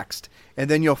community text, and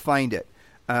then you'll find it.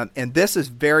 And this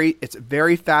is it's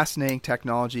very fascinating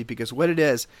technology, because what it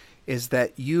is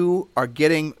that you are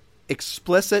getting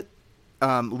explicit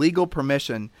legal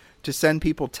permission to send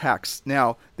people texts.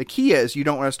 Now, the key is you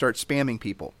don't want to start spamming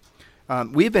people.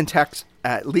 We've been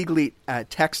legally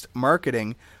text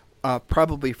marketing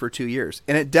probably for 2 years,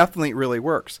 and it definitely really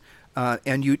works.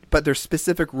 But there's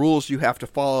specific rules you have to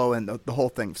follow and the whole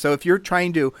thing. So if you're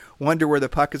trying to wonder where the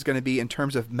puck is going to be in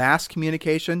terms of mass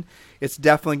communication, it's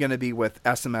definitely going to be with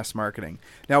SMS marketing.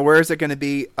 Now, where is it going to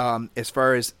be as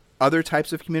far as other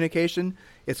types of communication?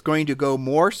 It's going to go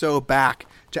more so back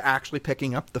to actually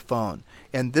picking up the phone.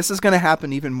 And this is going to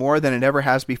happen even more than it ever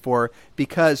has before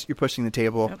because you're pushing the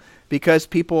table, because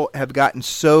people have gotten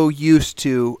so used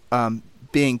to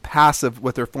being passive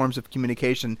with their forms of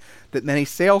communication that many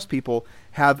salespeople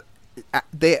have.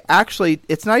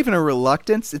 It's not even a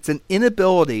reluctance, it's an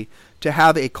inability to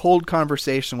have a cold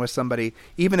conversation with somebody,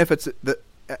 even if it's the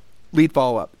lead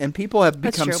follow-up. And people have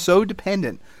become so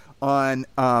dependent on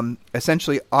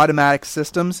essentially automatic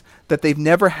systems that they've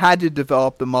never had to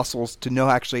develop the muscles to know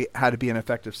actually how to be an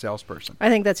effective salesperson. I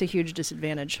think that's a huge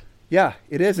disadvantage. Yeah,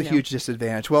 it is a huge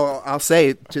disadvantage. Well, I'll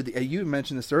say, you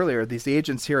mentioned this earlier, these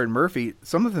agents here in Murphy,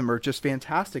 some of them are just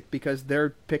fantastic because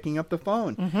they're picking up the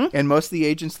phone. Mm-hmm. And most of the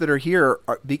agents that are here,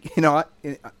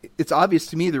 it's obvious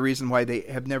to me the reason why they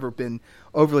have never been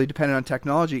overly dependent on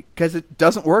technology, because it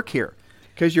doesn't work here.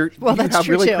 Because you have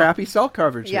really crappy cell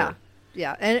coverage here.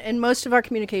 Yeah, and most of our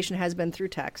communication has been through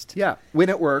text. Yeah, when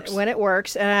it works.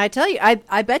 And I tell you,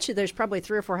 I bet you there's probably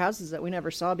 3 or 4 houses that we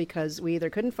never saw because we either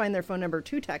couldn't find their phone number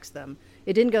to text them,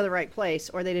 it didn't go to the right place,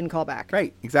 or they didn't call back.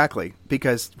 Right, exactly,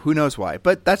 because who knows why.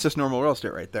 But that's just normal real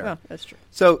estate right there. Oh, that's true.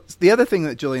 So the other thing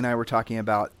that Julie and I were talking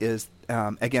about is,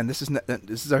 again, this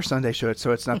is our Sunday show,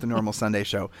 so it's not the normal Sunday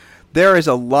show. There is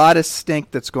a lot of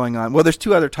stink that's going on. Well, there's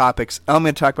 2 other topics. I'm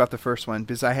going to talk about the first one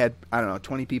because I had,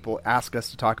 20 people ask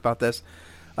us to talk about this.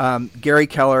 Gary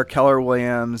Keller, Keller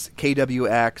Williams,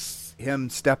 KWX, him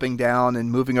stepping down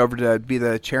and moving over to be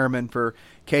the chairman for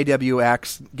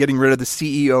KWX, getting rid of the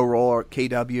CEO role at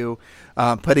KW,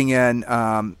 putting in,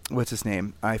 what's his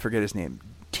name? I forget his name.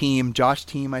 Josh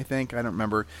Team, I think. I don't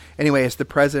remember. Anyway, it's the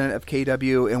president of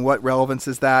KW, and what relevance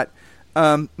is that?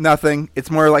 Nothing.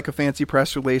 It's more like a fancy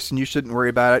press release, and you shouldn't worry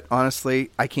about it. Honestly,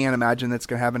 I can't imagine that's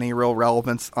going to have any real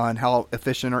relevance on how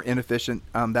efficient or inefficient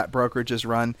that brokerage is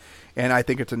run, and I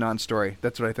think it's a non-story.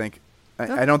 That's what I think.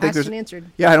 I don't think there's.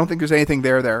 Yeah, I don't think there's anything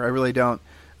there. I really don't.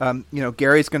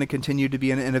 Gary's going to continue to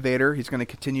be an innovator. He's going to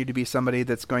continue to be somebody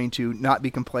that's going to not be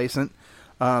complacent,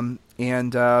 other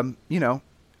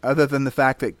than the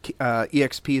fact that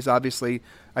EXP is obviously,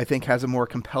 I think, has a more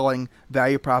compelling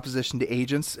value proposition to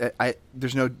agents.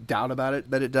 There's no doubt about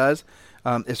it that it does.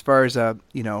 As far as a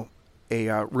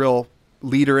real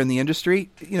leader in the industry,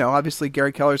 obviously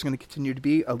Gary Keller is going to continue to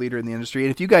be a leader in the industry.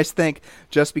 And if you guys think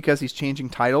just because he's changing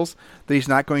titles that he's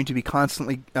not going to be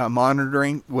constantly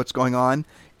monitoring what's going on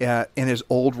in his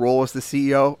old role as the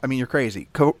CEO, I mean, you're crazy.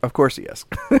 Of course he is.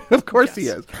 Of course he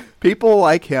is. People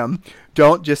like him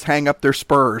don't just hang up their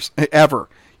spurs ever.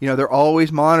 They're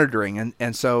always monitoring.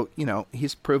 And so,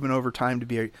 he's proven over time to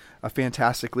be a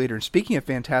fantastic leader. And speaking of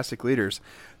fantastic leaders,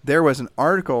 there was an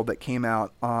article that came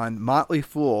out on Motley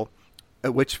Fool,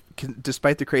 which,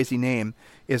 despite the crazy name,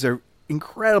 is an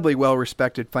incredibly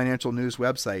well-respected financial news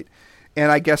website.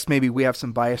 And I guess maybe we have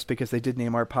some bias because they did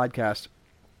name our podcast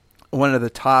one of the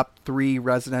top 3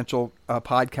 residential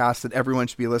podcasts that everyone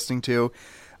should be listening to.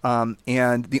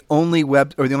 And the only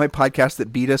podcast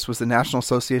that beat us was the National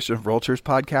Association of Realtors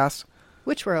podcast.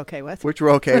 Which we're okay with.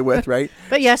 Right?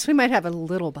 But yes, we might have a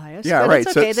little bias. Yeah, but right.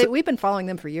 It's okay. We've been following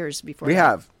them for years before. We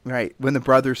have, right. When the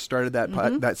brothers started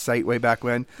that site way back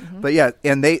when. Mm-hmm. But yeah,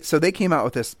 and they came out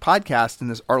with this podcast and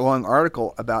this long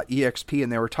article about EXP,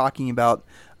 and they were talking about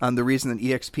the reason that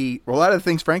EXP, well, a lot of the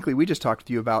things, frankly, we just talked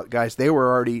to you about, guys, they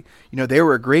were already, they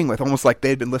were agreeing with, almost like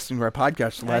they'd been listening to our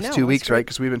podcast for the last 2 weeks, right?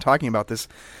 Because we've been talking about this.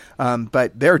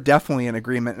 But they're definitely in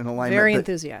agreement and alignment. Very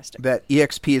enthusiastic. That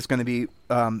EXP is going to be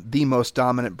the most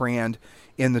dominant brand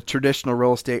in the traditional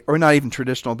real estate, or not even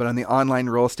traditional, but on the online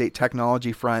real estate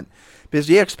technology front. Because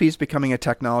EXP is becoming a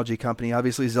technology company.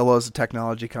 Obviously, Zillow is a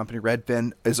technology company.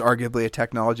 Redfin is arguably a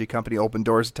technology company. Open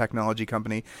Door is a technology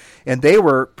company. And they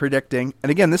were predicting, and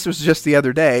again, this was just the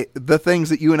other day, the things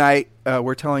that you and I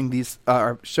were telling these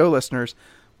show listeners,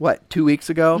 2 weeks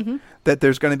ago, that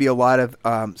there's going to be a lot of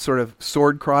sort of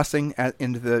sword crossing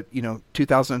into the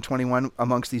 2021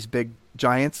 amongst these big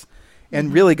giants.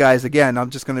 And really, guys, again, I'm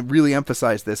just going to really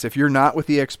emphasize this. If you're not with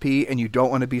EXP and you don't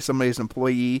want to be somebody's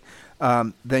employee,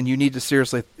 then you need to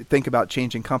seriously think about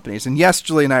changing companies. And yes,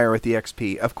 Julie and I are with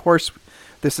EXP. Of course,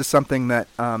 this is something that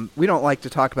we don't like to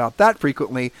talk about that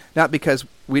frequently, not because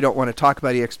we don't want to talk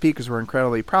about EXP because we're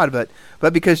incredibly proud of it,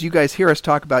 but because you guys hear us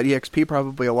talk about EXP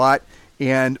probably a lot,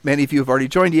 and many of you have already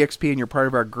joined EXP and you're part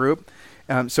of our group.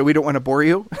 So we don't want to bore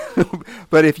you.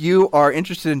 But if you are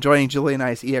interested in joining Julie and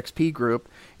I's EXP group,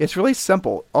 it's really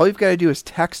simple. All you've got to do is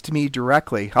text me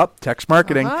directly. Text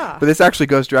marketing. But this actually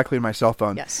goes directly to my cell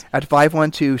phone. Yes. At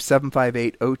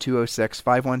 512-758-0206,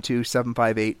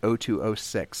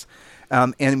 512-758-0206.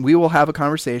 And we will have a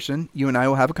conversation. You and I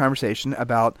will have a conversation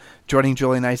about joining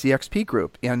Julie and I's EXP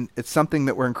group. And it's something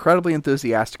that we're incredibly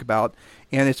enthusiastic about.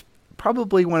 And it's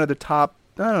probably one of the top,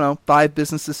 5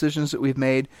 business decisions that we've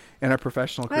made in our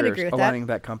professional careers. I'd agree with aligning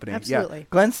that company. Absolutely. Yeah.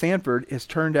 Glenn Sanford has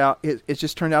turned out, it's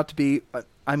just turned out to be,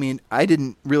 I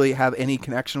didn't really have any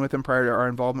connection with him prior to our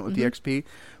involvement with EXP.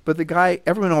 But the guy,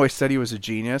 everyone always said he was a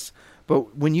genius.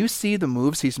 But when you see the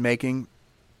moves he's making,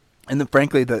 and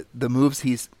frankly, the moves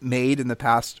he's made in the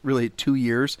past really 2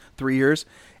 years, 3 years,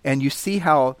 and you see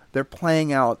how they're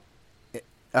playing out,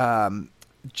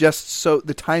 just so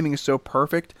the timing is so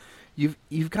perfect.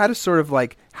 You've got to sort of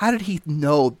like, how did he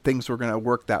know things were going to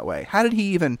work that way? How did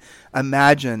he even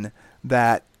imagine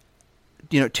that,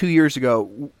 2 years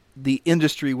ago, the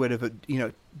industry would have,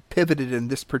 pivoted in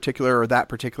this particular or that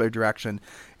particular direction?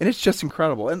 And it's just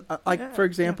incredible. And for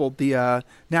example, the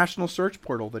national search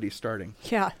portal that he's starting.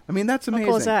 Yeah. That's amazing.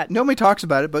 How cool is that? Nobody talks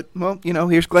about it, but,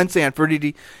 here's Glenn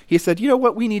Sanford. He said, you know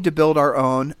what, we need to build our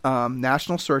own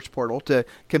national search portal to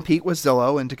compete with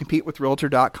Zillow and to compete with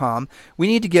Realtor.com. We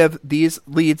need to give these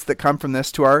leads that come from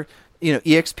this to our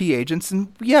EXP agents,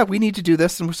 and we need to do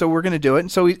this, and so we're going to do it.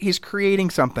 And so he's creating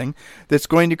something that's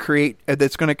going to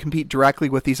compete directly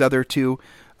with these other two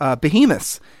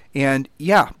behemoths. And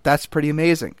that's pretty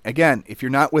amazing. Again, if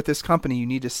you're not with this company, you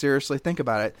need to seriously think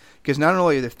about it, because not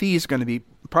only are the fees going to be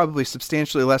probably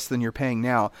substantially less than you're paying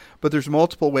now, but there's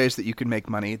multiple ways that you can make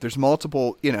money. There's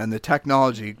multiple, and the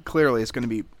technology clearly is going to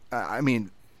be,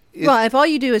 if all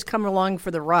you do is come along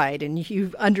for the ride and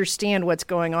you understand what's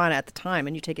going on at the time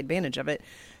and you take advantage of it,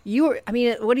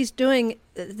 what he's doing,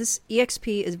 this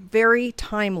EXP is very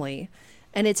timely,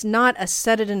 and it's not a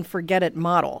set it and forget it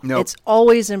model. Nope. It's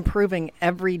always improving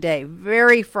every day.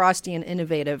 Very frosty and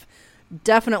innovative.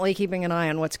 Definitely keeping an eye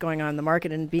on what's going on in the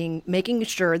market and making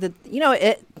sure that,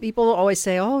 people always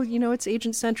say, it's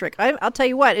agent centric. I'll tell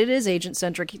you what, it is agent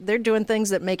centric. They're doing things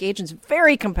that make agents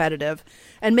very competitive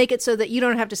and make it so that you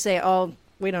don't have to say,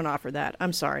 we don't offer that.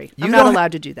 I'm sorry. I'm not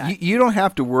allowed to do that. You don't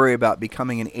have to worry about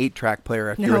becoming an 8-track player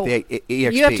if you're with the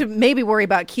EXP. You have to maybe worry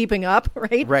about keeping up,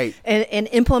 right? Right. And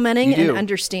implementing and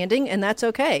understanding, and that's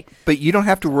okay. But you don't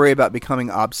have to worry about becoming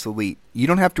obsolete. You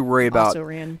don't have to worry about,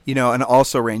 an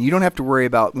also-ran. You don't have to worry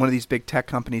about one of these big tech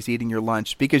companies eating your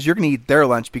lunch, because you're going to eat their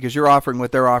lunch because you're offering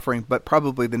what they're offering, but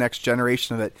probably the next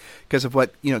generation of it because of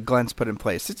what, Glenn's put in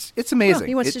place. It's amazing. Well,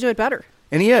 he wants to do it better.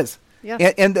 And he is.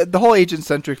 Yeah. And the whole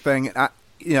agent-centric thing,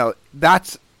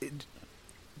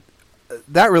 that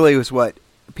really is what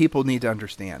people need to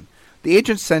understand. The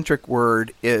agent-centric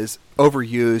word is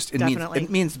overused. It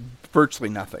means virtually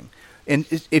nothing. And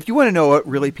if you want to know what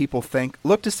really people think,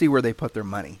 look to see where they put their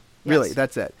money. Really,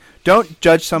 that's it. Don't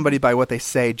judge somebody by what they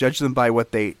say. Judge them by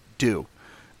what they do.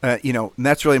 And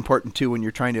that's really important too when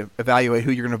you're trying to evaluate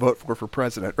who you're going to vote for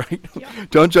president, right? Yeah.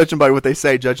 Don't judge them by what they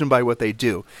say, judge them by what they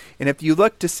do. And if you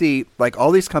look to see, like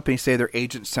all these companies say they're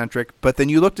agent-centric, but then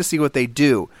you look to see what they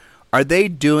do. Are they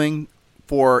doing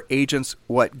for agents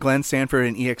what Glenn Sanford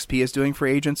and EXP is doing for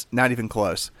agents? Not even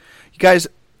close. You guys,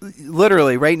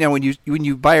 literally right now when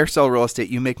you buy or sell real estate,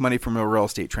 you make money from a real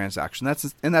estate transaction.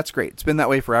 That's great. It's been that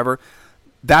way forever.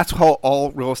 That's how all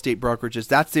real estate brokerages.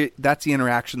 That's the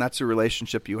interaction. That's the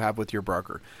relationship you have with your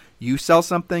broker. You sell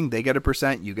something, they get a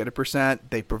percent, you get a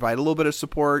percent. They provide a little bit of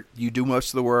support. You do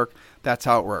most of the work. That's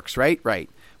how it works, right? Right.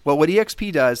 Well, what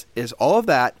EXP does is all of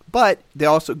that, but they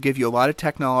also give you a lot of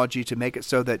technology to make it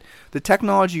so that the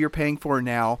technology you're paying for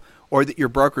now, or that your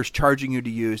broker's charging you to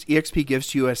use, EXP gives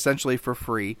to you essentially for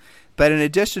free. But in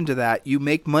addition to that, you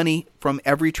make money from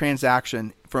every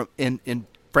transaction in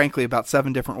frankly, about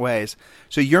 7 different ways.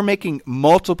 So you're making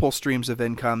multiple streams of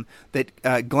income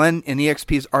that Glenn and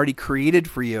EXP has already created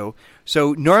for you.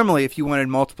 So normally, if you wanted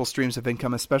multiple streams of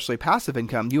income, especially passive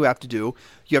income, you have to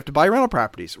buy rental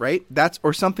properties, right?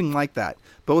 Or something like that.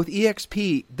 But with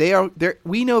EXP,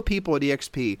 we know people at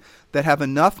EXP that have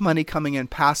enough money coming in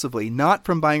passively, not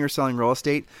from buying or selling real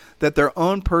estate, that their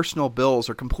own personal bills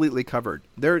are completely covered.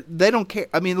 They don't care.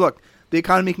 I mean, look. The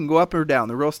economy can go up or down.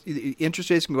 The interest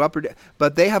rates can go up or down.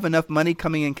 But they have enough money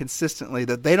coming in consistently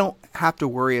that they don't have to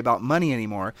worry about money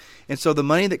anymore. And so the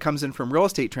money that comes in from real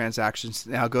estate transactions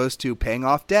now goes to paying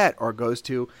off debt, or goes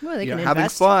to having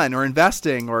fun, or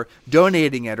investing, or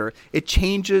donating it. Or it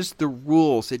changes the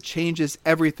rules. It changes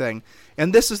everything.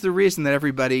 And this is the reason that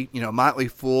everybody, Motley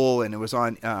Fool, and it was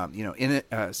on,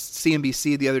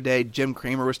 CNBC the other day. Jim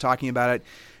Cramer was talking about it.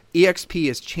 EXP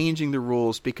is changing the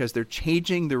rules because they're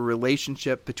changing the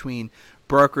relationship between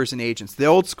brokers and agents. The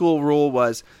old school rule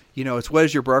was, it's what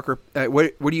is your broker,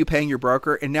 what are you paying your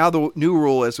broker? And now the new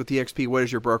rule is with EXP, what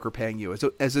is your broker paying you?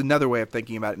 As another way of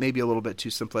thinking about it, maybe a little bit too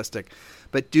simplistic,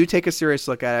 but do take a serious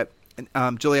look at it. And,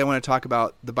 Julie, I want to talk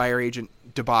about the buyer agent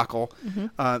debacle.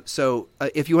 So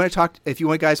if you guys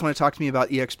want to talk to me about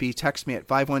EXP, text me at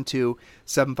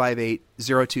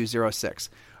 512-758-0206.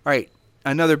 All right.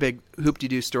 Another big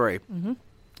hoop-de-doo story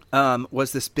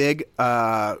was this big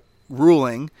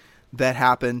ruling that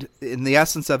happened. In the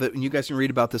essence of it, and you guys can read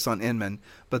about this on Inman,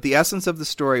 but the essence of the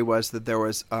story was that there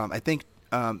was, I think,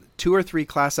 2 or 3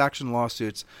 class action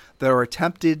lawsuits that were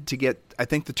attempted to get, I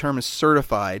think the term is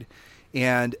certified,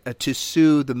 and to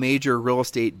sue the major real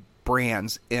estate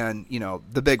brands and,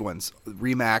 the big ones,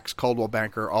 RE/MAX, Coldwell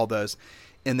Banker, all those.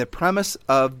 And the premise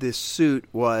of this suit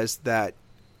was that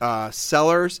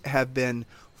sellers have been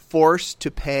forced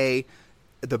to pay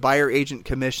the buyer agent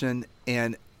commission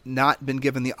and not been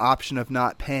given the option of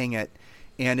not paying it.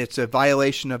 And it's a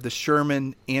violation of the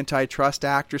Sherman Antitrust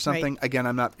Act or something. Right. Again,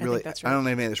 I'm not really, I don't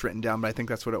have any of this written down, but I think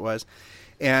that's what it was.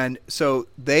 And so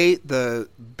the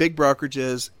big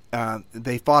brokerages,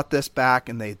 they fought this back,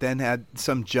 and they then had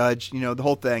some judge, the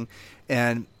whole thing.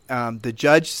 And the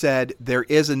judge said there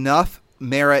is enough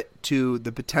merit to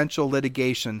the potential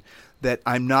litigation that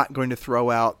I'm not going to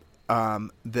throw out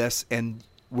this, and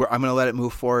I'm going to let it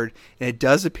move forward. And it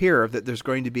does appear that there's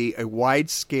going to be a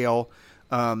wide-scale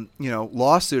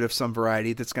lawsuit of some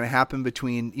variety that's going to happen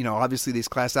between, obviously these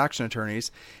class action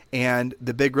attorneys and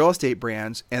the big real estate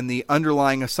brands. And the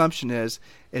underlying assumption is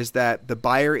that the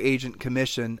buyer agent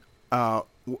commission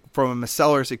from a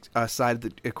seller's side of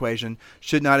the equation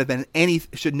should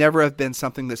never have been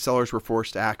something that sellers were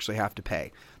forced to actually have to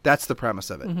pay. That's the premise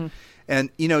of it. And,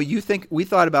 you think we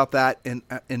thought about that, and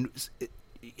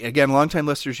again, longtime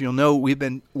listeners, you'll know we've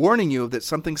been warning you that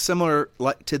something similar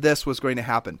to this was going to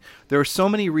happen. There are so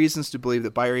many reasons to believe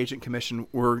that buyer agent commission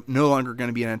were no longer going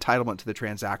to be an entitlement to the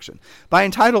transaction. By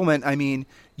entitlement, I mean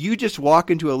you just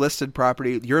walk into a listed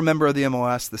property, you're a member of the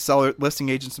MLS, the seller listing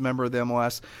agent's a member of the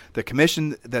MLS, the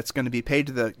commission that's going to be paid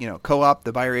to the co-op,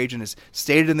 the buyer agent, is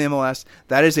stated in the MLS.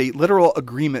 That is a literal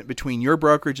agreement between your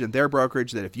brokerage and their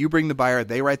brokerage that if you bring the buyer,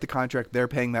 they write the contract, they're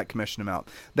paying that commission amount.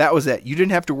 That was it. You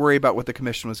didn't have to worry about what the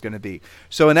commission was going to be.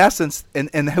 So in essence,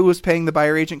 and who was paying the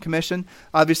buyer agent commission?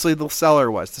 Obviously the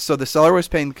seller was. So the seller was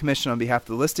paying the commission on behalf of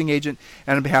the listing agent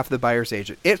and on behalf of the buyer's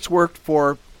agent. It's worked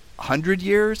for 100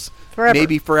 years, forever.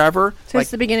 Maybe forever. Since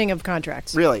the beginning of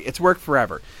contracts. Really, it's worked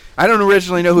forever. I don't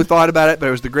originally know who thought about it, but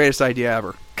it was the greatest idea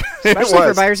ever. Especially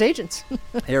for buyer's agents.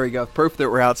 There we go. Proof that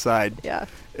we're outside. Yeah.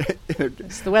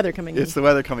 It's the weather coming in. It's the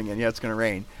weather coming in. Yeah, it's going to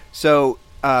rain. So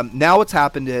now what's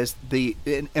happened is,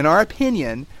 in our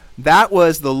opinion, that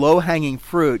was the low-hanging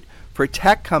fruit for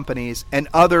tech companies and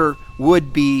other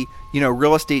would-be,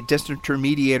 real estate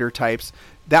disintermediator types.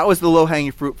 That was the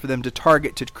low-hanging fruit for them to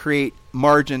target to create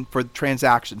margin for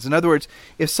transactions. In other words,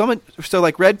 if someone,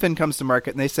 like Redfin comes to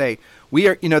market and they say, we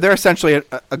are, they're essentially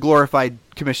a glorified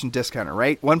commission discounter,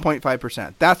 right?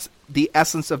 1.5%. That's the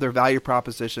essence of their value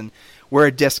proposition. We're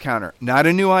a discounter, not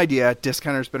a new idea.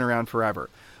 Discounter's been around forever.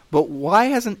 But why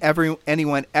hasn't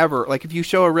anyone ever, like if you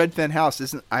show a Redfin house,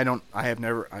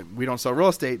 we don't sell real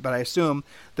estate, but I assume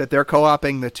that they're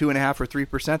co-oping the 2.5 or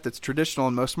 3% that's traditional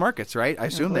in most markets, right? I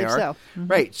assume they are. So. Mm-hmm.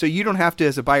 Right. So you don't have to,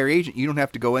 as a buyer agent, you don't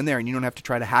have to go in there and you don't have to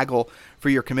try to haggle for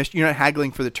your commission. You're not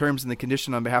haggling for the terms and the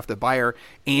condition on behalf of the buyer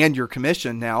and your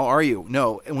commission now, are you?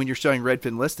 No. And when you're showing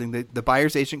Redfin listing, the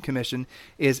buyer's agent commission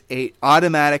is a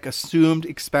automatic assumed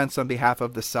expense on behalf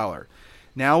of the seller.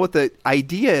 Now what the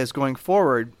idea is going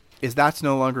forward is that's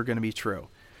no longer going to be true.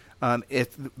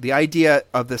 If the idea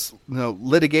of this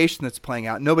litigation that's playing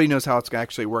out, nobody knows how it's going to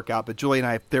actually work out, but Julie and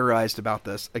I have theorized about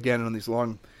this, again, on these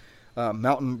long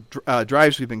mountain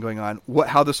drives we've been going on,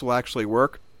 how this will actually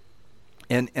work.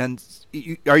 And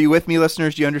are you with me,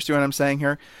 listeners? Do you understand what I'm saying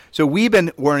here? So we've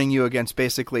been warning you against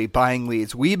basically buying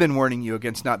leads. We've been warning you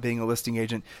against not being a listing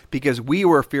agent because we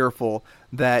were fearful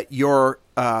that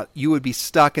you would be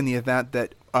stuck in the event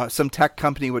that some tech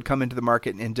company would come into the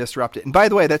market and disrupt it. And by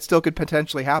the way, that still could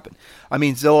potentially happen. I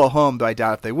mean, Zillow Home, though I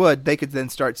doubt if they would, they could then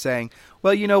start saying,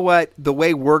 well, you know what? The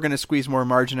way we're going to squeeze more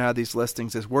margin out of these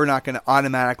listings is we're not going to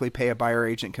automatically pay a buyer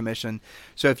agent commission.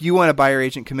 So if you want a buyer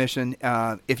agent commission,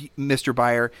 Mr.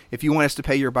 Buyer, if you want us to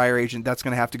pay your buyer agent, that's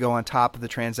going to have to go on top of the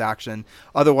transaction.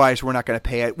 Otherwise, we're not going to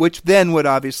pay it, which then would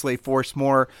obviously force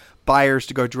more buyers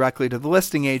to go directly to the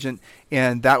listing agent,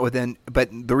 and that would then, but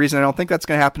the reason I don't think that's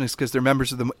going to happen is because they're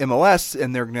members of the MLS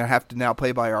and they're going to have to now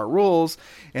play by our rules,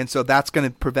 and so that's going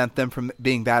to prevent them from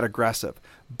being that aggressive.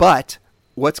 But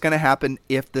what's going to happen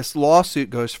if this lawsuit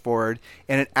goes forward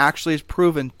and it actually is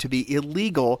proven to be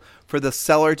illegal for the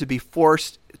seller to be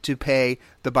forced to pay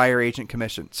the buyer agent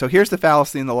commission. So here's the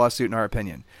fallacy in the lawsuit, in our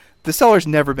opinion. The seller's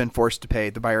never been forced to pay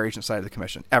the buyer agent side of the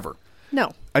commission, ever.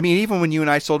 No. I mean, even when you and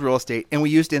I sold real estate and we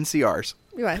used NCRs.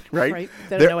 Right. Right.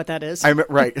 They don't know what that is.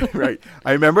 Right.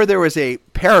 I remember there was a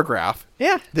paragraph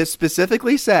that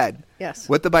specifically said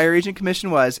what the buyer agent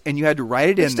commission was, and you had to write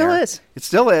it in there. It still is. It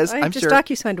still is. I'm sure. just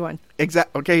DocuSigned one.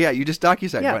 Exactly. Okay, yeah, you just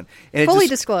DocuSigned one. And fully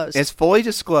disclosed. It's fully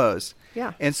disclosed.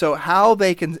 Yeah. And so how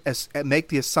they can make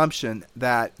the assumption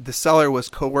that the seller was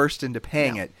coerced into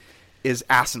paying it is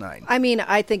asinine. I mean,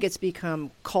 I think it's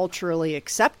become culturally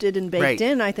accepted and baked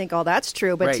in. I think all that's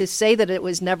true. But to say that it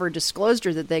was never disclosed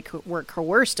or that they were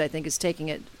coerced, I think is taking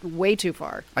it way too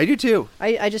far. I do too.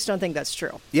 I just don't think that's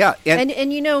true. Yeah.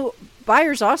 And you know,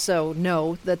 buyers also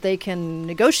know that they can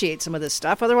negotiate some of this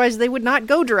stuff. Otherwise, they would not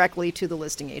go directly to the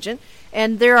listing agent.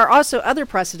 And there are also other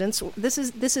precedents. This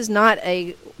is not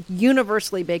a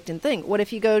universally baked in thing. What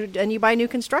if you go and you buy new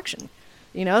construction?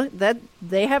 You know, that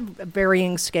they have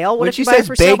varying scale. What if you buy it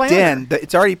for sale by owner?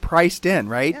 It's already priced in,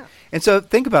 right? Yeah. And so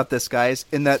think about this, guys,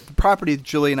 in that the property that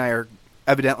Julie and I are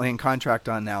evidently in contract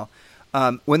on now,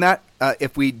 when that,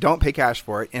 if we don't pay cash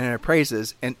for it and it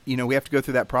appraises, and, you know, we have to go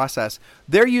through that process,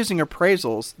 they're using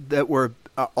appraisals that were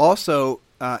also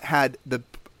had the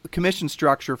commission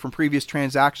structure from previous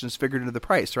transactions figured into the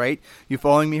price, right? You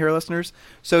following me here, listeners?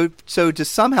 So to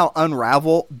somehow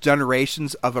unravel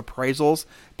generations of appraisals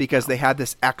because they had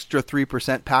this extra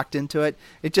 3% packed into it,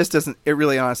 it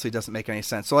really honestly doesn't make any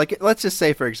sense. So like, let's just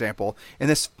say, for example, in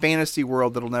this fantasy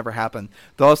world that'll never happen,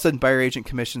 that all of a sudden buyer agent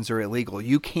commissions are illegal.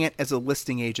 You can't, as a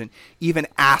listing agent, even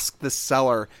ask the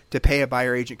seller to pay a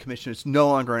buyer agent commission. It's no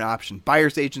longer an option.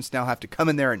 Buyer's agents now have to come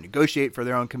in there and negotiate for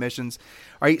their own commissions.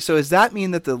 All right, so does that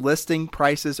mean that the listing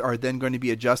prices are then going to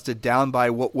be adjusted down by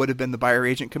what would have been the buyer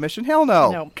agent commission? Hell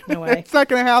no. No way. It's not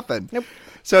going to happen. Nope.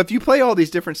 So if you play all these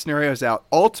different scenarios out,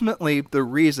 ultimately the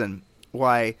reason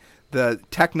why the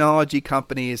technology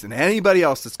companies and anybody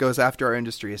else that goes after our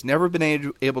industry has never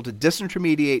been able to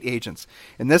disintermediate agents,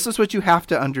 and this is what you have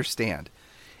to understand,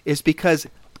 is because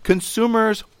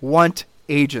consumers want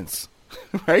agents,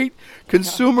 right?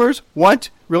 Consumers want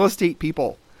real estate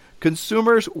people.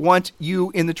 Consumers want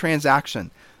you in the transaction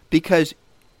because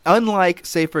unlike,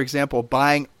 say, for example,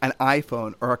 buying an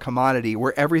iPhone or a commodity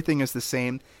where everything is the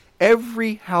same,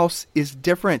 every house is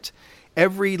different.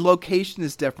 Every location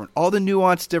is different. All the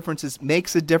nuanced differences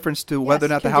makes a difference to whether or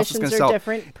not the house is going to sell. Conditions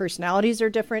are different. Personalities are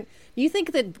different. Do you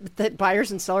think that buyers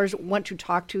and sellers want to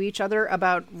talk to each other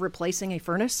about replacing a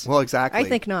furnace? Well, exactly. I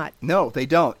think not. No, they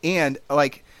don't. And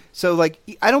I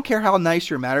don't care how nice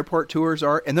your Matterport tours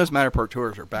are, and those Matterport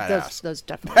tours are badass. Those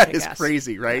definitely That kick is ass.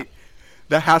 crazy, right? Yeah.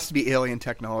 That has to be alien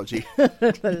technology.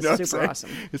 That is super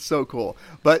awesome. It's so cool.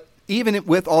 But even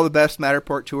with all the best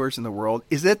Matterport tours in the world,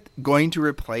 is it going to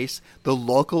replace the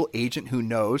local agent who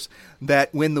knows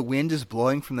that when the wind is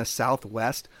blowing from the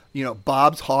southwest, you know,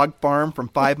 Bob's Hog Farm from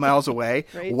 5 miles away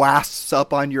wasps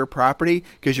up on your property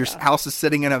because your house is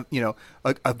sitting in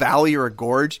a valley or a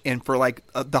gorge, and for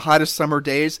the hottest summer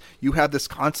days, you have this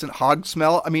constant hog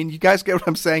smell. I mean, you guys get what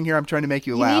I'm saying here? I'm trying to make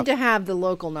you laugh. You need to have the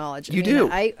local knowledge. You do.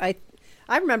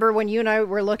 I remember when you and I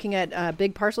were looking at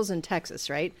big parcels in Texas,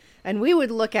 right? And we would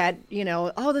look at,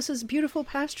 this is beautiful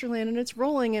pasture land and it's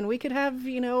rolling and we could have,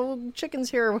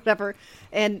 chickens here or whatever.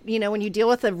 And, when you deal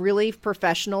with a really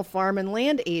professional farm and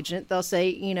land agent, they'll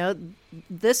say,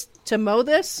 to mow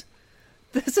this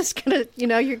is going to,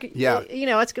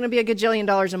 it's going to be a gajillion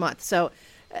dollars a month. So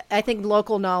I think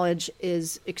local knowledge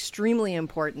is extremely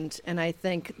important, and I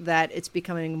think that it's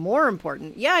becoming more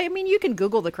important. Yeah, I mean, you can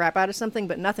Google the crap out of something,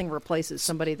 but nothing replaces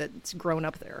somebody that's grown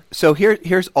up there. So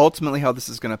here's ultimately how this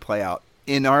is going to play out.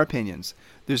 In our opinions,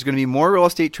 there's going to be more real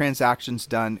estate transactions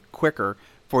done quicker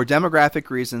for demographic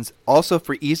reasons, also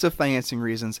for ease of financing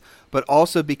reasons, but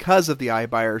also because of the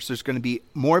iBuyers, there's going to be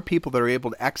more people that are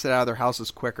able to exit out of their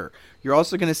houses quicker. You're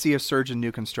also going to see a surge in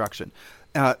new construction.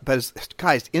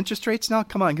 Guys, interest rates now,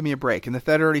 come on, give me a break. And the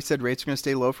Fed already said rates are going to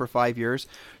stay low for 5 years.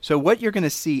 So what you're going to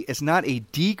see is not a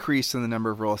decrease in the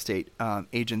number of real estate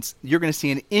agents. You're going to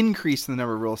see an increase in the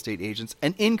number of real estate agents,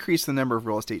 an increase in the number of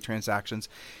real estate transactions.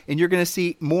 And you're going to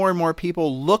see more and more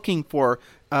people looking for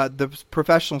the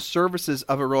professional services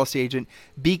of a real estate agent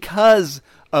because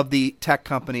of the tech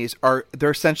companies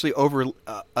they're essentially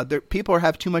people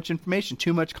have too much information,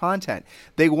 too much content.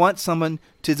 They want someone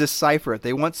to decipher it.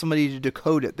 They want somebody to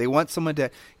decode it. They want someone to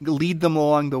lead them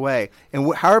along the way.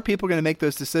 And how are people going to make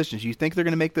those decisions? You think they're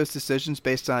going to make those decisions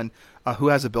based on who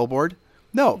has a billboard?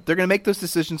 No, they're going to make those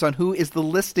decisions on who is the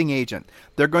listing agent.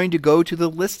 They're going to go to the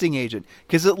listing agent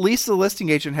because at least the listing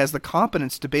agent has the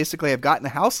competence to basically have gotten a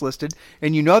house listed,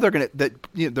 and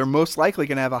they're most likely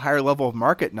going to have a higher level of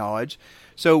market knowledge.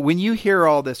 So when you hear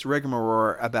all this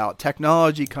rigmarole about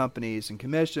technology companies and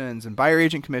commissions and buyer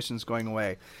agent commissions going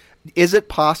away, is it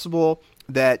possible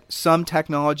that some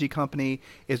technology company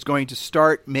is going to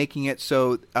start making it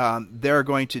so they're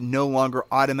going to no longer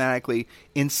automatically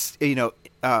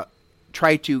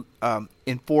try to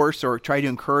enforce or try to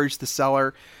encourage the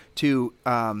seller to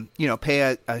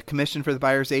pay a commission for the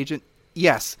buyer's agent?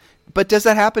 Yes. But does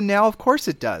that happen now? Of course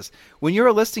it does. When you're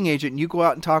a listing agent and you go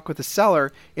out and talk with the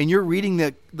seller and you're reading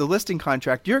the listing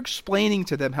contract, you're explaining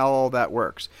to them how all that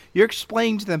works. You're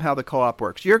explaining to them how the co-op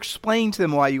works. You're explaining to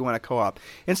them why you want a co-op.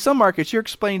 In some markets, you're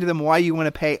explaining to them why you want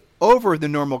to pay over the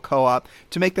normal co-op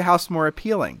to make the house more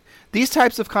appealing. These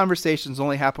types of conversations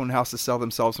only happen when houses sell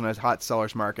themselves in a hot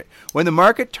seller's market. When the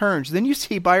market turns, then you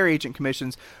see buyer agent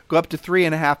commissions go up to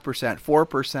 3.5%,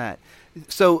 4%.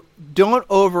 So don't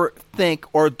overthink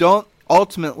or don't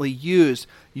ultimately use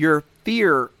your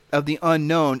fear of the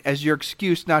unknown as your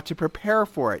excuse not to prepare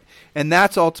for it. And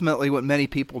that's ultimately what many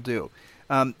people do.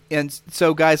 And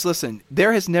so, guys, listen,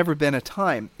 there has never been a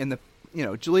time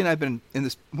Julie and I have been in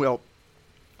this,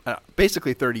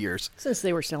 basically 30 years. Since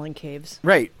they were selling caves.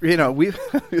 Right.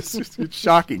 It's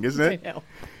shocking, isn't it? I know.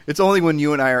 It's only when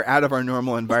you and I are out of our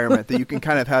normal environment that you can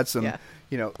kind of have some... Yeah.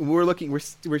 We're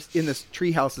in this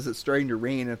tree house as it's starting to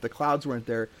rain, and if the clouds weren't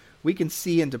there, we can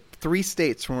see into 3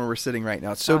 states from where we're sitting right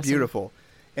now. It's so beautiful.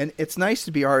 And it's nice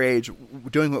to be our age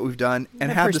doing what we've done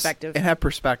and have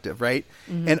perspective, right?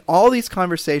 Mm-hmm. And all these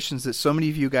conversations that so many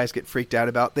of you guys get freaked out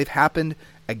about, they've happened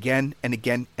again and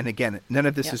again and again. None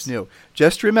of this is new.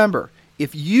 Just remember,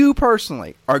 if you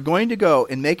personally are going to go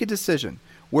and make a decision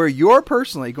where you're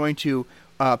personally going to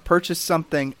purchase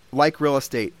something like real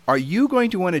estate, are you going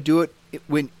to want to do it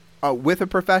with a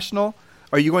professional?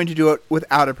 Or are you going to do it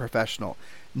without a professional?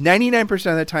 99%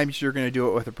 of the time you're going to do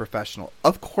it with a professional.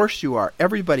 Of course you are.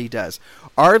 Everybody does.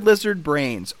 Our lizard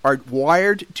brains are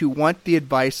wired to want the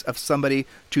advice of somebody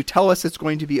to tell us it's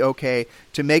going to be okay,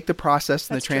 to make the process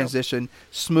and the transition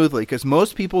smoothly. Because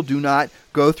most people do not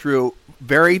go through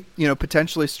very,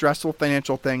 potentially stressful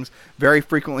financial things very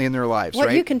frequently in their lives,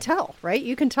 right? You can tell, right?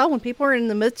 You can tell when people are in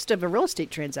the midst of a real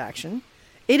estate transaction.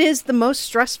 It is the most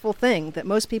stressful thing that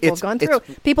most people have gone through.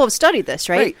 People have studied this,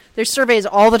 right? There's surveys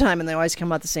all the time, and they always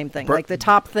come out the same thing. Like the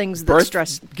top things that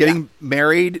stress. Getting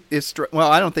married is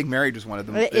I don't think marriage is one of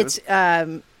them.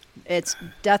 It's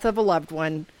death of a loved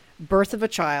one, birth of a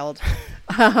child,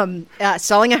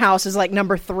 selling a house is like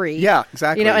number 3. Yeah,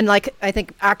 exactly. And I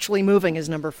think actually moving is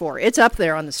number 4. It's up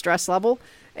there on the stress level.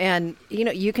 And,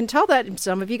 you can tell that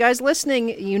some of you guys listening,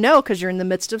 because you're in the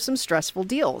midst of some stressful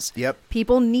deals. Yep.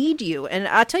 People need you. And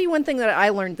I'll tell you one thing that I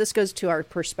learned. This goes to our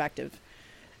perspective.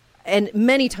 And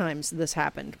many times this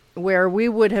happened where we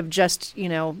would have just,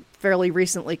 fairly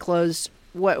recently closed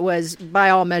what was by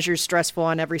all measures stressful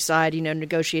on every side,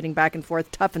 negotiating back and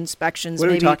forth, tough inspections. What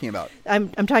are you talking about? I'm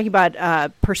talking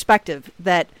about perspective,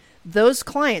 that those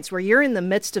clients where you're in the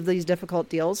midst of these difficult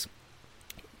deals,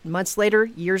 months later,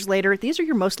 years later, these are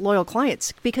your most loyal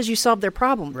clients because you solved their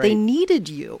problem. Right. They needed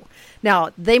you. Now,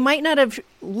 they might not have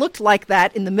looked like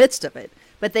that in the midst of it,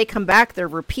 but they come back, they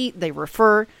repeat, they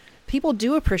refer. People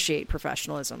do appreciate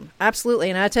professionalism. Absolutely.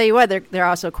 And I tell you what, they're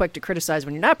also quick to criticize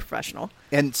when you're not professional.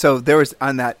 And so there was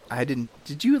on that,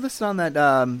 did you listen on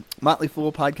that Motley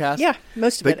Fool podcast? Yeah,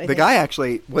 most of it. The guy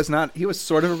actually was not, he was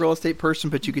sort of a real estate person,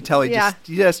 but you could tell he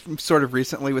just sort of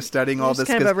recently was studying all this.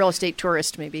 Kind of a real estate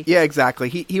tourist, maybe. Yeah, exactly.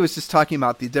 He was just talking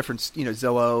about the difference,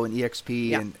 Zillow and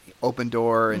EXP and Open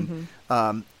Door and,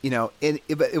 and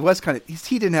it was kind of,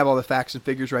 he didn't have all the facts and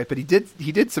figures right, but he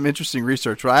did some interesting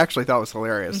research, which I actually thought was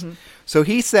hilarious. Mm-hmm. So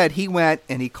he said he went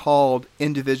and he called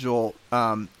individual,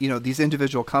 these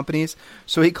individual companies.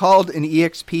 So he called an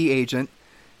EXP agent,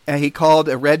 and he called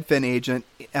a Redfin agent.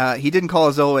 He didn't call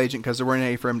a Zillow agent because there weren't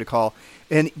any for him to call.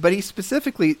 But he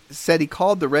specifically said he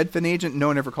called the Redfin agent, and no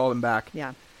one ever called him back.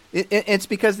 Yeah. It's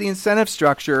because the incentive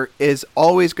structure is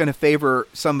always going to favor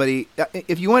somebody.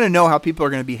 If you want to know how people are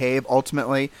going to behave,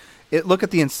 ultimately, look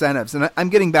at the incentives. And I'm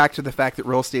getting back to the fact that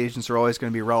real estate agents are always going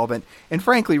to be relevant. And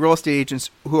frankly, real estate agents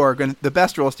the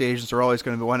best real estate agents are always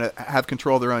going to want to have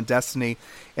control of their own destiny.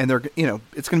 And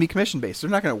it's going to be commission based. They're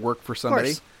not going to work for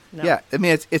somebody. No. Yeah. I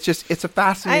mean, it's a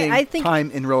fascinating time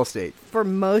in real estate. For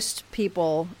most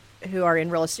people who are in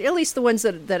real estate, at least the ones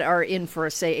that are in for,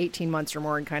 say, 18 months or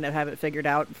more and kind of have it figured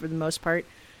out for the most part,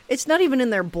 It's not even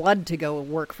in their blood to go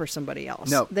work for somebody else.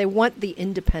 No. They want the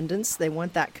independence. They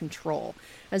want that control.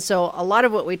 And so a lot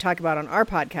of what we talk about on our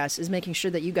podcast is making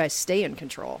sure that you guys stay in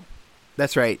control.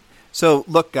 That's right. So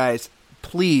look, guys,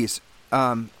 please,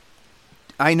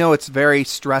 I know it's very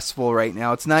stressful right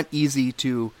now. It's not easy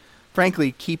to,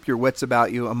 frankly, keep your wits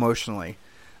about you emotionally.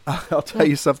 I'll tell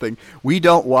you something. We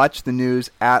don't watch the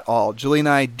news at all. Julie and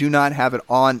I do not have it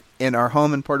on in our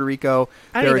home in Puerto Rico.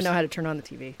 I don't even know how to turn on the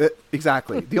TV.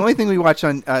 Exactly. The only thing we watch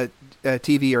on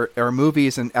TV are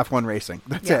movies and F1 racing.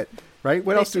 That's it. Right?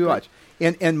 What else do we watch?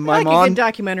 And my mom, a good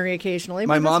documentary occasionally.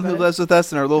 My mom, who it. lives with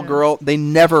us, and our little girl, they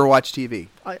never watch TV.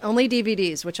 Only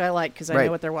DVDs, which I like because I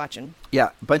know what they're watching. Yeah,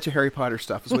 a bunch of Harry Potter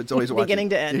stuff is what's always watching. Beginning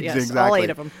to end, yes, exactly. all 8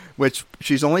 of them. Which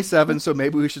she's only 7, so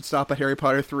maybe we should stop at Harry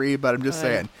Potter 3. But I'm just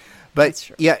saying. But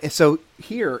yeah, so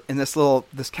here in this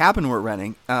cabin we're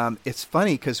renting, it's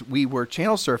funny because we were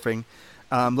channel surfing,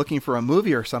 looking for a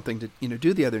movie or something to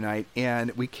do the other night,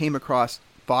 and we came across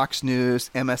Fox News,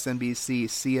 MSNBC,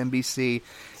 CNBC,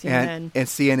 and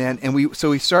CNN, and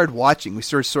we started watching. We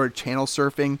started channel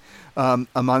surfing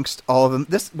amongst all of them.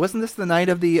 Wasn't this the night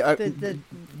of the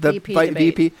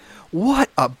VP? What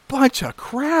a bunch of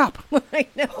crap! I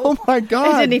know. Oh my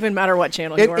God! It didn't even matter what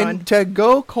channel you were on. And to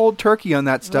go cold turkey on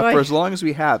that stuff for as long as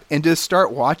we have, and to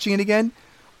start watching it again,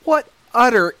 what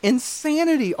utter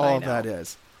insanity all of that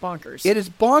is. Bonkers. It is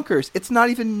bonkers. It's not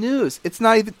even news. It's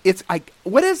not even.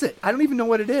 What is it? I don't even know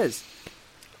what it is.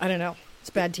 I don't know.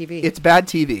 It's bad TV. It's bad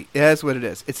TV. That's what it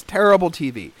is. It's terrible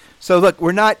TV. So look,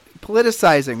 we're not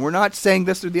politicizing. We're not saying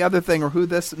this or the other thing or who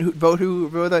this and who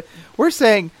vote that. We're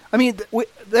saying. I mean,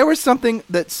 there was something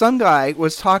that some guy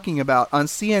was talking about on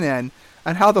CNN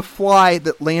on how the fly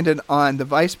that landed on the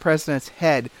vice president's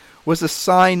head was a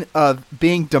sign of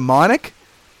being demonic,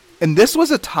 and this was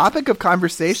a topic of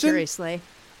conversation. Seriously.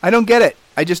 I don't get it.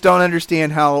 I just don't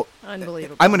understand how.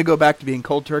 Unbelievable. I'm going to go back to being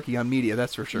cold turkey on media,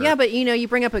 that's for sure. Yeah, but you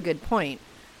bring up a good point,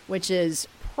 which is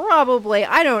probably,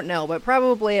 I don't know, but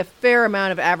probably a fair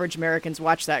amount of average Americans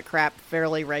watch that crap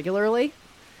fairly regularly.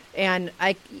 And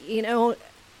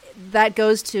that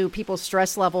goes to people's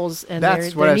stress levels and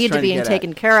their need to be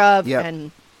taken care of. Yep.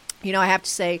 And, I have to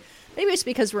say, maybe it's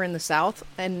because we're in the South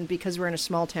and because we're in a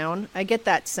small town. I get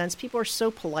that sense. People are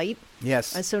so polite.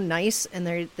 Yes. And so nice, and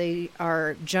they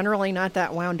are generally not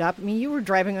that wound up. I mean, you were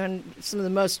driving on some of the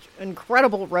most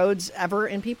incredible roads ever,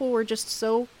 and people were just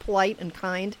so polite and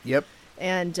kind. Yep.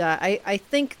 And I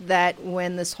think that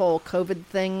when this whole COVID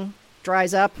thing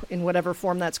dries up, in whatever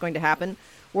form that's going to happen,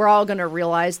 we're all going to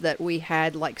realize that we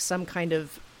had like some kind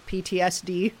of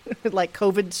PTSD, like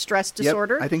COVID stress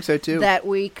disorder. Yep, I think so too. That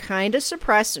we kind of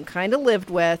suppressed and kind of lived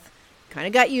with, kind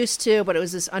of got used to, but it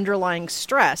was this underlying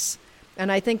stress. And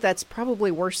I think that's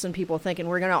probably worse than people think. And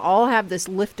we're going to all have this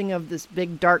lifting of this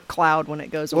big dark cloud when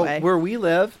it goes away. Where we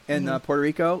live in Puerto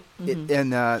Rico,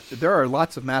 there are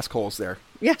lots of mask holes there.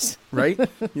 Yes. Right?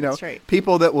 That's right.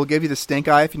 People that will give you the stink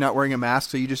eye if you're not wearing a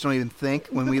mask, so you just don't even think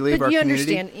when we leave our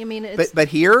community. You understand. I mean, it's, but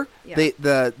here,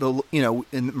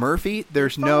 in Murphy,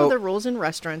 there's follow the rules in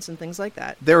restaurants and things like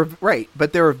that.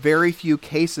 But there are very few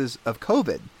cases of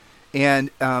COVID. And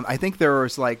I think there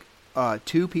was like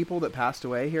 2 people that passed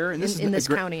away here. And this in this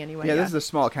county anyway. Yeah, this is a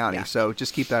small county, so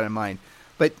just keep that in mind.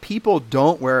 But people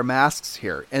don't wear masks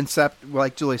here, except,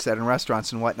 like Julie said, in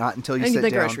restaurants and whatnot, until you sit down.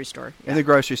 In the grocery store. In the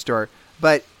grocery store.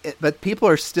 But people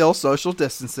are still social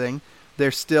distancing.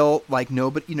 They're still like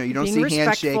nobody, you don't see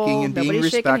handshaking and being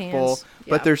respectful.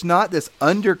 But there's not this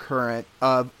undercurrent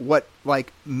of what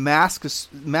like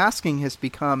masking has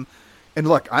become. And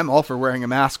look, I'm all for wearing a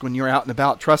mask when you're out and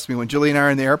about. Trust me, when Julie and I are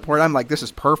in the airport, I'm like, this is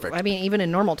perfect. I mean, even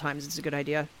in normal times, it's a good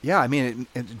idea. Yeah, I mean,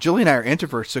 Julie and I are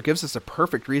introverts, so it gives us a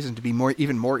perfect reason to be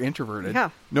even more introverted. Yeah.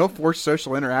 No forced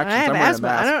social interactions. I have wearing asthma.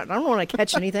 a mask. I don't want to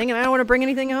catch anything, and I don't want to bring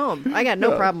anything home. I got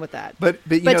no problem with that. But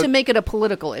to make it a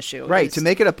political issue. Right, to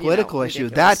make it a political issue,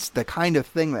 ridiculous. that's the kind of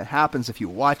thing that happens if you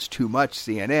watch too much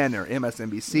CNN or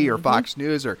MSNBC or Fox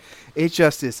News. It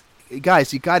just is.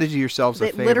 Guys, you got to do yourselves a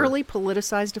favor. They literally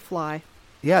politicized a fly.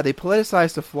 Yeah, they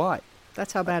politicized the fly.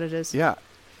 That's how bad it is. Yeah.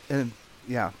 And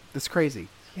it's crazy.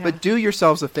 Yeah. But do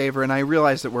yourselves a favor, and I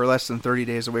realize that we're less than 30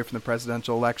 days away from the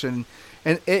presidential election,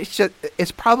 and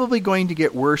it's probably going to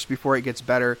get worse before it gets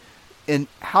better. And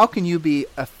how can you be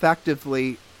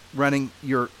effectively running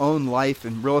your own life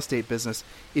and real estate business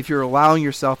if you're allowing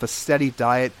yourself a steady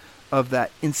diet of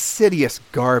that insidious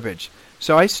garbage?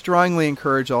 So I strongly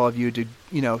encourage all of you to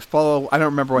follow. I don't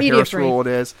remember what Media Harris free. rule it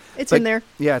is. It's in there.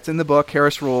 Yeah, it's in the book,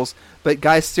 Harris Rules. But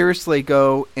guys, seriously,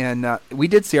 go and we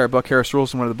did see our book, Harris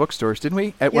Rules, in one of the bookstores, didn't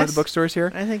we? At one of the bookstores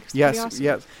here. I think it's yes, pretty awesome.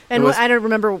 yes. And I don't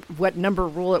remember what number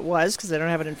rule it was because I don't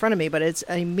have it in front of me. But it's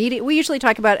a media. We usually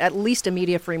talk about at least a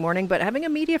media-free morning, but having a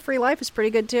media-free life is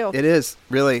pretty good too. It is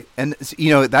really, and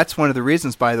that's one of the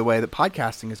reasons, by the way, that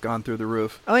podcasting has gone through the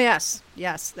roof. Oh yes,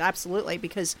 absolutely,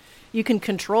 because you can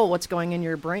control what's going in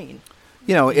your brain.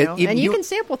 And you can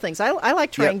sample things. I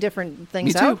like trying different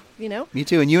things out. Me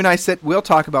too. And you and I we'll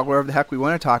talk about whatever the heck we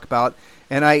want to talk about.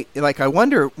 And I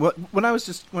wonder when I was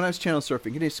channel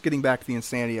surfing, just getting back to the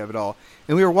insanity of it all,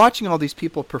 and we were watching all these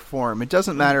people perform. It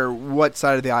doesn't matter what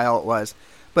side of the aisle it was,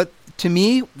 but to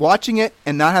me, watching it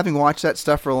and not having watched that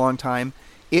stuff for a long time,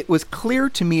 it was clear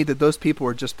to me that those people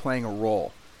were just playing a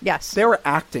role. Yes, they were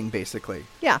acting basically.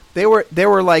 Yeah, they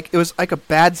were like, it was like a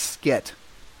bad skit.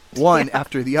 One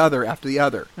after the other after the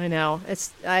other. I know.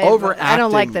 I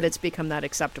don't like that it's become that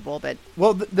acceptable. But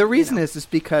the reason is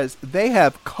because they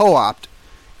have co-opted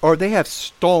or they have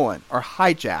stolen or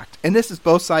hijacked, and this is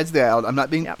both sides of the aisle. I'm not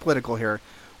being political here.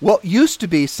 What used to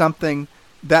be something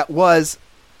that was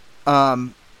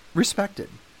respected.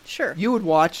 Sure. You would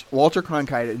watch Walter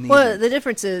Cronkite in the evening. The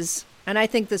difference is, and I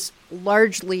think this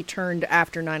largely turned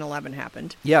after 9/11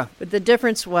 happened. Yeah. But the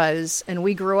difference was, and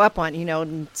we grew up on,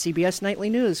 CBS Nightly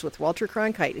News with Walter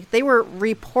Cronkite. They were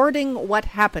reporting what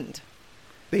happened.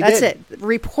 That's it.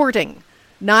 Reporting,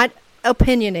 not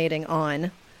opinionating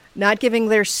on, not giving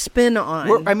their spin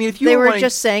on. They were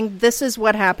just saying, this is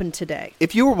what happened today.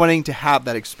 If you were wanting to have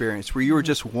that experience where you were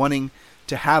just wanting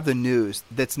to have the news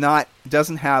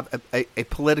doesn't have a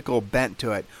political bent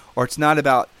to it, or it's not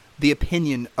about the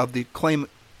opinion of the claim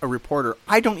a reporter,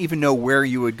 I don't even know where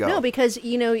you would go. No, because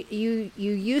you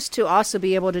used to also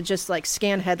be able to just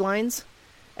scan headlines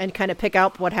and kind of pick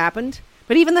out what happened.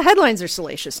 But even the headlines are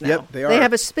salacious now. Yep, they are. They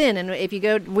have a spin, and if you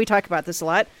go, we talk about this a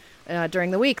lot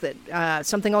during the week, that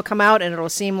something will come out and it'll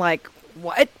seem like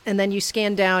what, and then you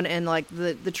scan down and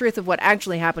the truth of what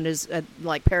actually happened is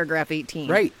paragraph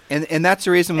 18. Right, and that's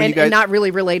the reason and not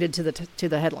really related to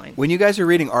the headline. When you guys are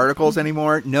reading articles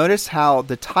anymore, notice how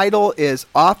the title is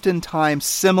oftentimes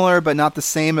similar but not the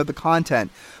same of the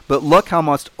content. But look how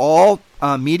much all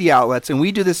media outlets, and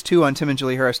we do this too on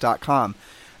timandjulieharris.com.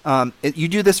 You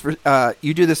do this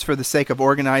for the sake of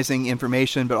organizing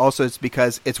information, but also it's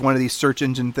because it's one of these search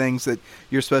engine things that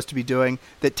you're supposed to be doing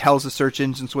that tells the search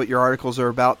engines what your articles are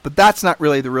about. But that's not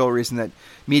really the real reason that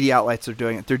media outlets are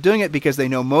doing it. They're doing it because they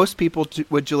know most people,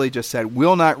 what Julie just said,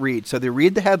 will not read. So they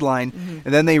read the headline,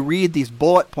 and then they read these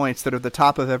bullet points that are the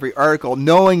top of every article,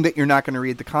 knowing that you're not going to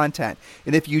read the content.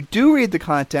 And if you do read the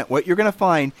content, what you're going to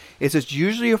find is it's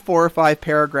usually a 4 or 5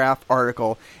 paragraph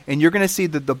article, and you're going to see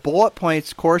that the bullet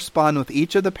points correspond with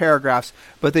each of the paragraphs,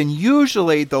 but then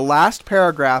usually the last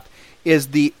paragraph is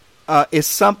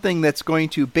something that's going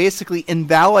to basically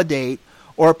invalidate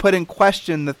or put in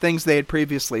question the things they had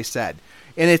previously said.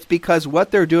 And it's because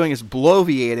what they're doing is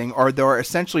bloviating, or they're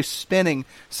essentially spinning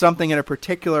something in a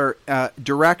particular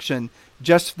direction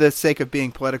just for the sake of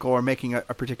being political or making a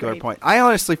particular point. I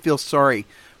honestly feel sorry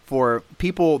for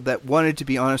people that wanted to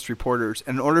be honest reporters,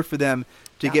 and in order for them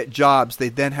to get jobs, they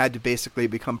then had to basically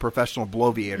become professional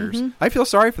bloviators. I feel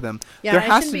sorry for them. Yeah, it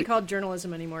shouldn't be called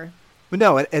journalism anymore.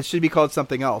 No, it should be called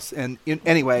something else. And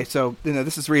anyway, so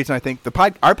this is the reason I think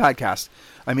our podcast.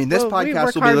 I mean, this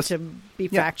podcast will be to be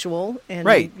factual, and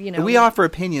right. We offer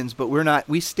opinions, but we're not.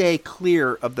 We stay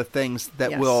clear of the things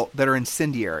that are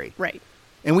incendiary. Right.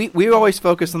 And we always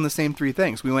focus on the same 3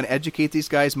 things. We want to educate these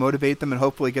guys, motivate them, and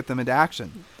hopefully get them into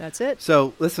action. That's it.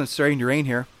 So listen, it's starting to rain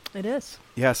here. It is.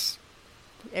 Yes.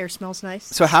 Air smells nice.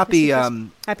 So happy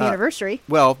anniversary.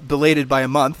 Well, belated by a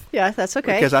month. Yeah, that's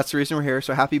okay. Because that's the reason we're here.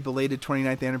 So happy belated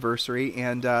 29th anniversary.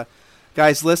 And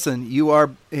guys, listen, you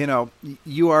are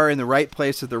in the right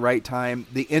place at the right time.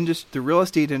 The real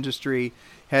estate industry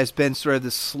has been sort of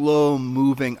the slow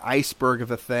moving iceberg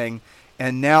of a thing.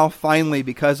 And now finally,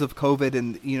 because of COVID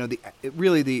and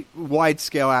the wide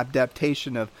scale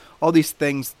adaptation of all these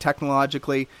things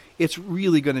technologically, it's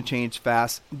really going to change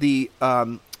fast.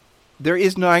 There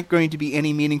is not going to be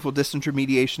any meaningful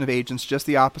disintermediation of agents. Just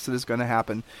the opposite is going to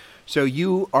happen. So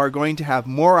you are going to have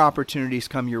more opportunities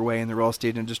come your way in the real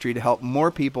estate industry to help more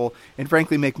people and,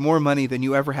 frankly, make more money than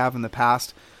you ever have in the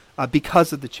past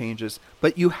because of the changes.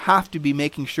 But you have to be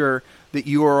making sure that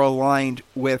you are aligned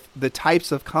with the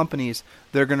types of companies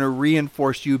that are going to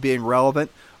reinforce you being relevant.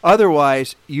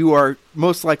 Otherwise, you are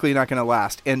most likely not going to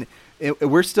last. And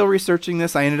we're still researching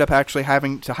this. I ended up actually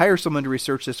having to hire someone to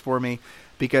research this for me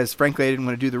because, frankly, I didn't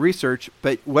want to do the research.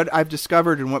 But what I've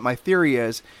discovered and what my theory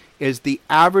is is the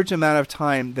average amount of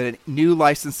time that a new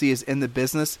licensee is in the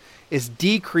business is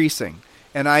decreasing.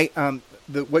 And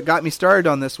what got me started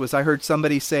on this was I heard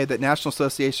somebody say that National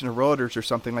Association of Realtors or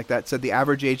something like that said the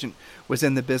average agent was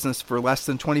in the business for less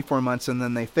than 24 months and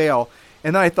then they fail.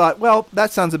 And then I thought, well,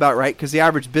 that sounds about right because the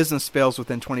average business fails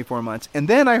within 24 months. And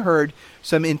then I heard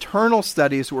some internal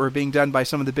studies were being done by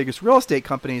some of the biggest real estate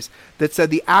companies that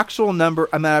said the actual amount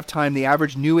of time the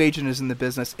average new agent is in the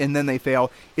business and then they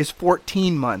fail is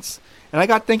 14 months. And I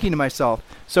got thinking to myself,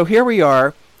 so here we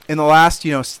are in the last,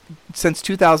 since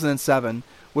 2007,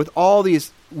 with all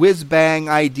these whiz-bang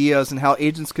ideas and how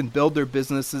agents can build their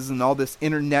businesses and all this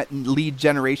internet and lead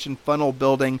generation, funnel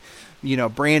building,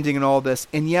 branding and all this.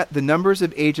 And yet the numbers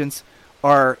of agents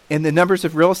and the numbers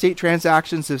of real estate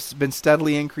transactions has been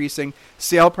steadily increasing.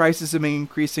 Sale prices have been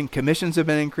increasing. Commissions have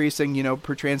been increasing,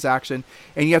 per transaction.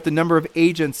 And yet the number of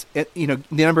agents, the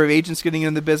number of agents getting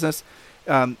in the business,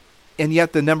 and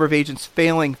yet the number of agents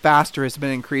failing faster has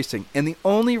been increasing. And the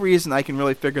only reason I can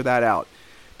really figure that out,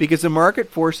 because the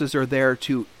market forces are there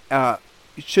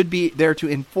should be there to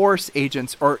enforce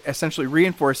agents or essentially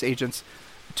reinforce agents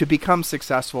to become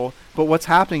successful. But what's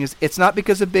happening is it's not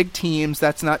because of big teams.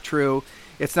 That's not true.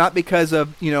 It's not because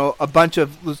of, a bunch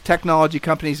of technology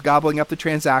companies gobbling up the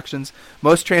transactions.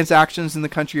 Most transactions in the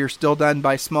country are still done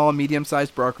by small and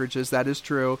medium-sized brokerages. That is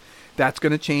true. That's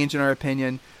going to change in our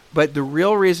opinion. But the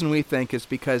real reason we think is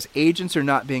because agents are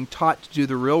not being taught to do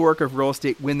the real work of real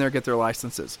estate when they get their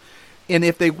licenses. And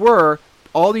if they were,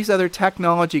 all these other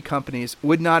technology companies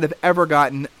would not have ever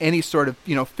gotten any sort of,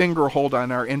 finger hold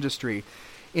on our industry.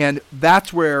 And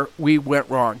that's where we went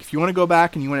wrong. If you want to go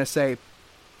back and you want to say,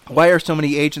 why are so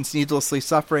many agents needlessly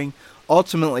suffering?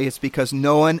 Ultimately, it's because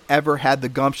no one ever had the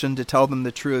gumption to tell them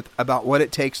the truth about what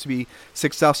it takes to be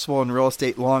successful in real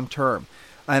estate long term.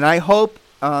 And I hope,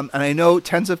 and I know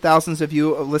tens of thousands of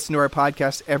you listen to our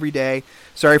podcast every day.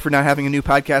 Sorry for not having a new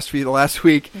podcast for you the last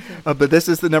week, but this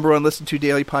is the number one listened to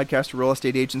daily podcast for real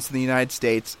estate agents in the United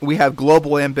States. We have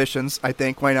global ambitions, I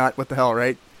think. Why not? What the hell,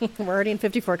 right? We're already in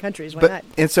 54 countries. Why not?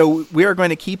 And so we are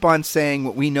going to keep on saying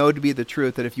what we know to be the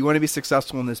truth, that if you want to be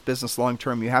successful in this business long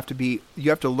term, you have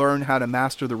to learn how to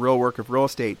master the real work of real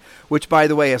estate, which, by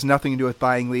the way, has nothing to do with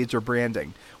buying leads or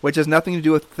branding, which has nothing to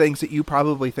do with things that you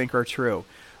probably think are true.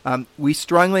 We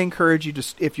strongly encourage you to,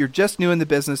 if you're just new in the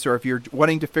business or if you're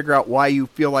wanting to figure out why you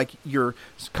feel like you're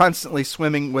constantly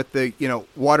swimming with the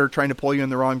water trying to pull you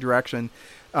in the wrong direction,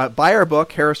 buy our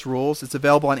book, Harris Rules. It's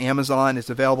available on Amazon.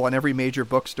 It's available on every major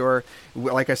bookstore.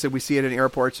 Like I said, we see it in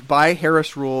airports. Buy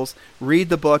Harris Rules. Read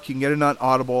the book. You can get it on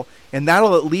Audible. And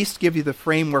that'll at least give you the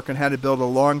framework on how to build a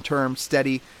long-term,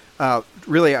 steady,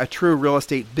 really a true real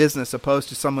estate business opposed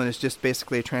to someone who's just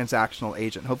basically a transactional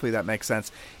agent. Hopefully that makes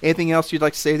sense. Anything else you'd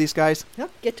like to say to these guys?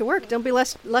 Yep, get to work. Don't be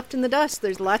left in the dust.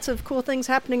 There's lots of cool things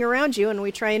happening around you, and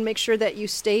we try and make sure that you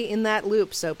stay in that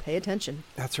loop, so pay attention.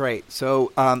 That's right.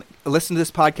 So listen to this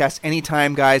podcast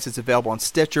anytime, guys. It's available on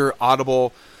Stitcher,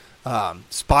 Audible,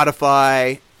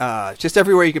 Spotify, just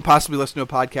everywhere you can possibly listen to a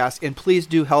podcast. And please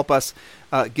do help us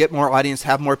get more audience,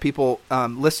 have more people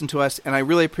listen to us. And I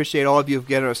really appreciate all of you who've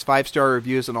given us 5-star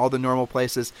reviews on all the normal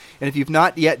places. And if you've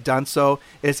not yet done so,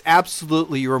 it's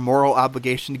absolutely your moral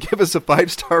obligation to give us a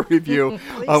 5-star review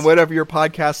on whatever your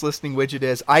podcast listening widget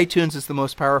is. iTunes is the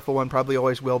most powerful one, probably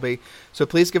always will be. So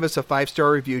please give us a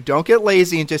 5-star review. Don't get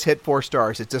lazy and just hit 4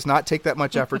 stars. It does not take that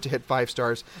much effort to hit 5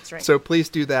 stars. That's right. So please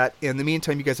do that. In the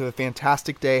meantime, you guys have a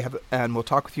fantastic day, and we'll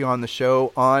talk with you on the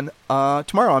show on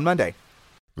tomorrow on Monday.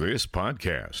 This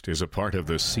podcast is a part of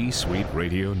the C-Suite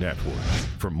Radio Network.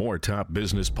 For more top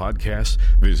business podcasts,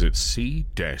 visit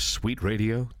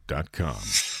c-suiteradio.com.